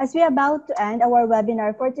 As we are about to end our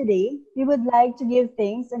webinar for today, we would like to give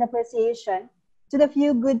thanks and appreciation to the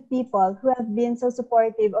few good people who have been so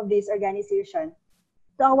supportive of this organization.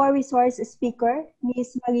 To our resource speaker,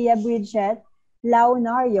 Ms. Ma.Brigette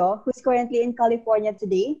Lao-Nario, who's currently in California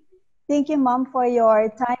today. Thank you, Mom, for your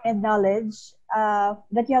time and knowledge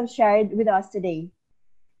that you have shared with us today.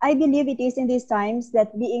 I believe it is in these times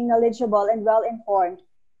that being knowledgeable and well-informed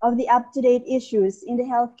of the up-to-date issues in the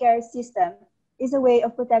healthcare system is a way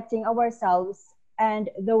of protecting ourselves and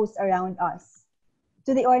those around us.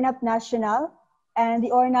 To the ORNAP National and the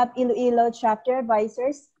ORNAP ILOILO chapter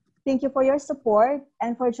advisors, thank you for your support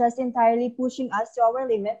and for just entirely pushing us to our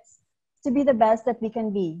limits to be the best that we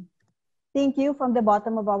can be. Thank you from the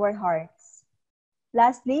bottom of our hearts.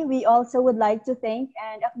 Lastly, we also would like to thank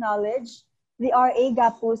and acknowledge the RA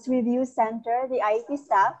Gapos Review Center, the IT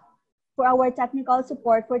staff, for our technical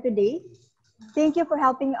support for today. Thank you for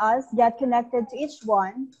helping us get connected to each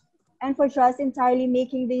one and for just entirely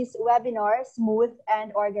making this webinar smooth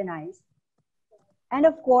and organized. And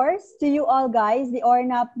of course, to you all guys, the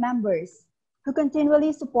ORNAP members, who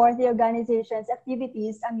continually support the organization's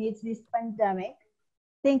activities amidst this pandemic.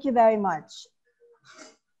 Thank you very much.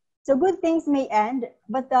 So good things may end,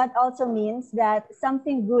 but that also means that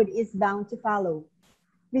something good is bound to follow.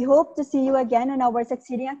 We hope to see you again on our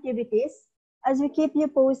succeeding activities as we keep you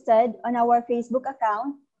posted on our Facebook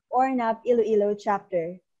account, ORNAP ILOILO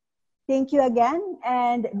chapter. Thank you again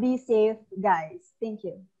and be safe, guys. Thank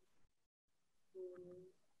you.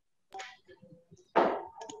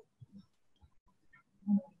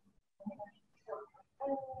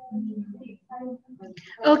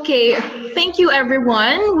 Okay, thank you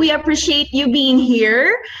everyone. We appreciate you being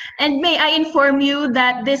here. And may I inform you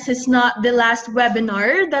that this is not the last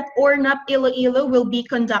webinar that ORNAP ILOILO will be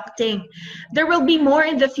conducting. There will be more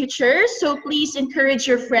in the future, so please encourage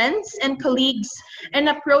your friends and colleagues and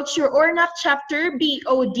approach your ORNAP chapter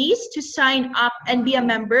BODs to sign up and be a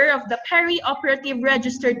member of the Perioperative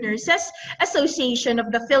Registered Nurses Association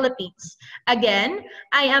of the Philippines. Again,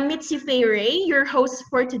 I am Mitzi Ray, your host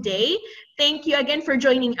for today. Thank you again for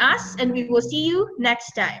joining us, and we will see you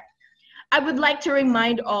next time. I would like to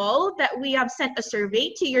remind all that we have sent a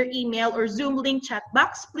survey to your email or Zoom link chat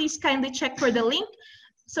box. Please kindly check for the link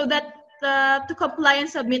so that to comply and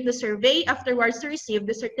submit the survey afterwards to receive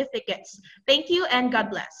the certificates. Thank you and God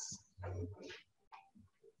bless.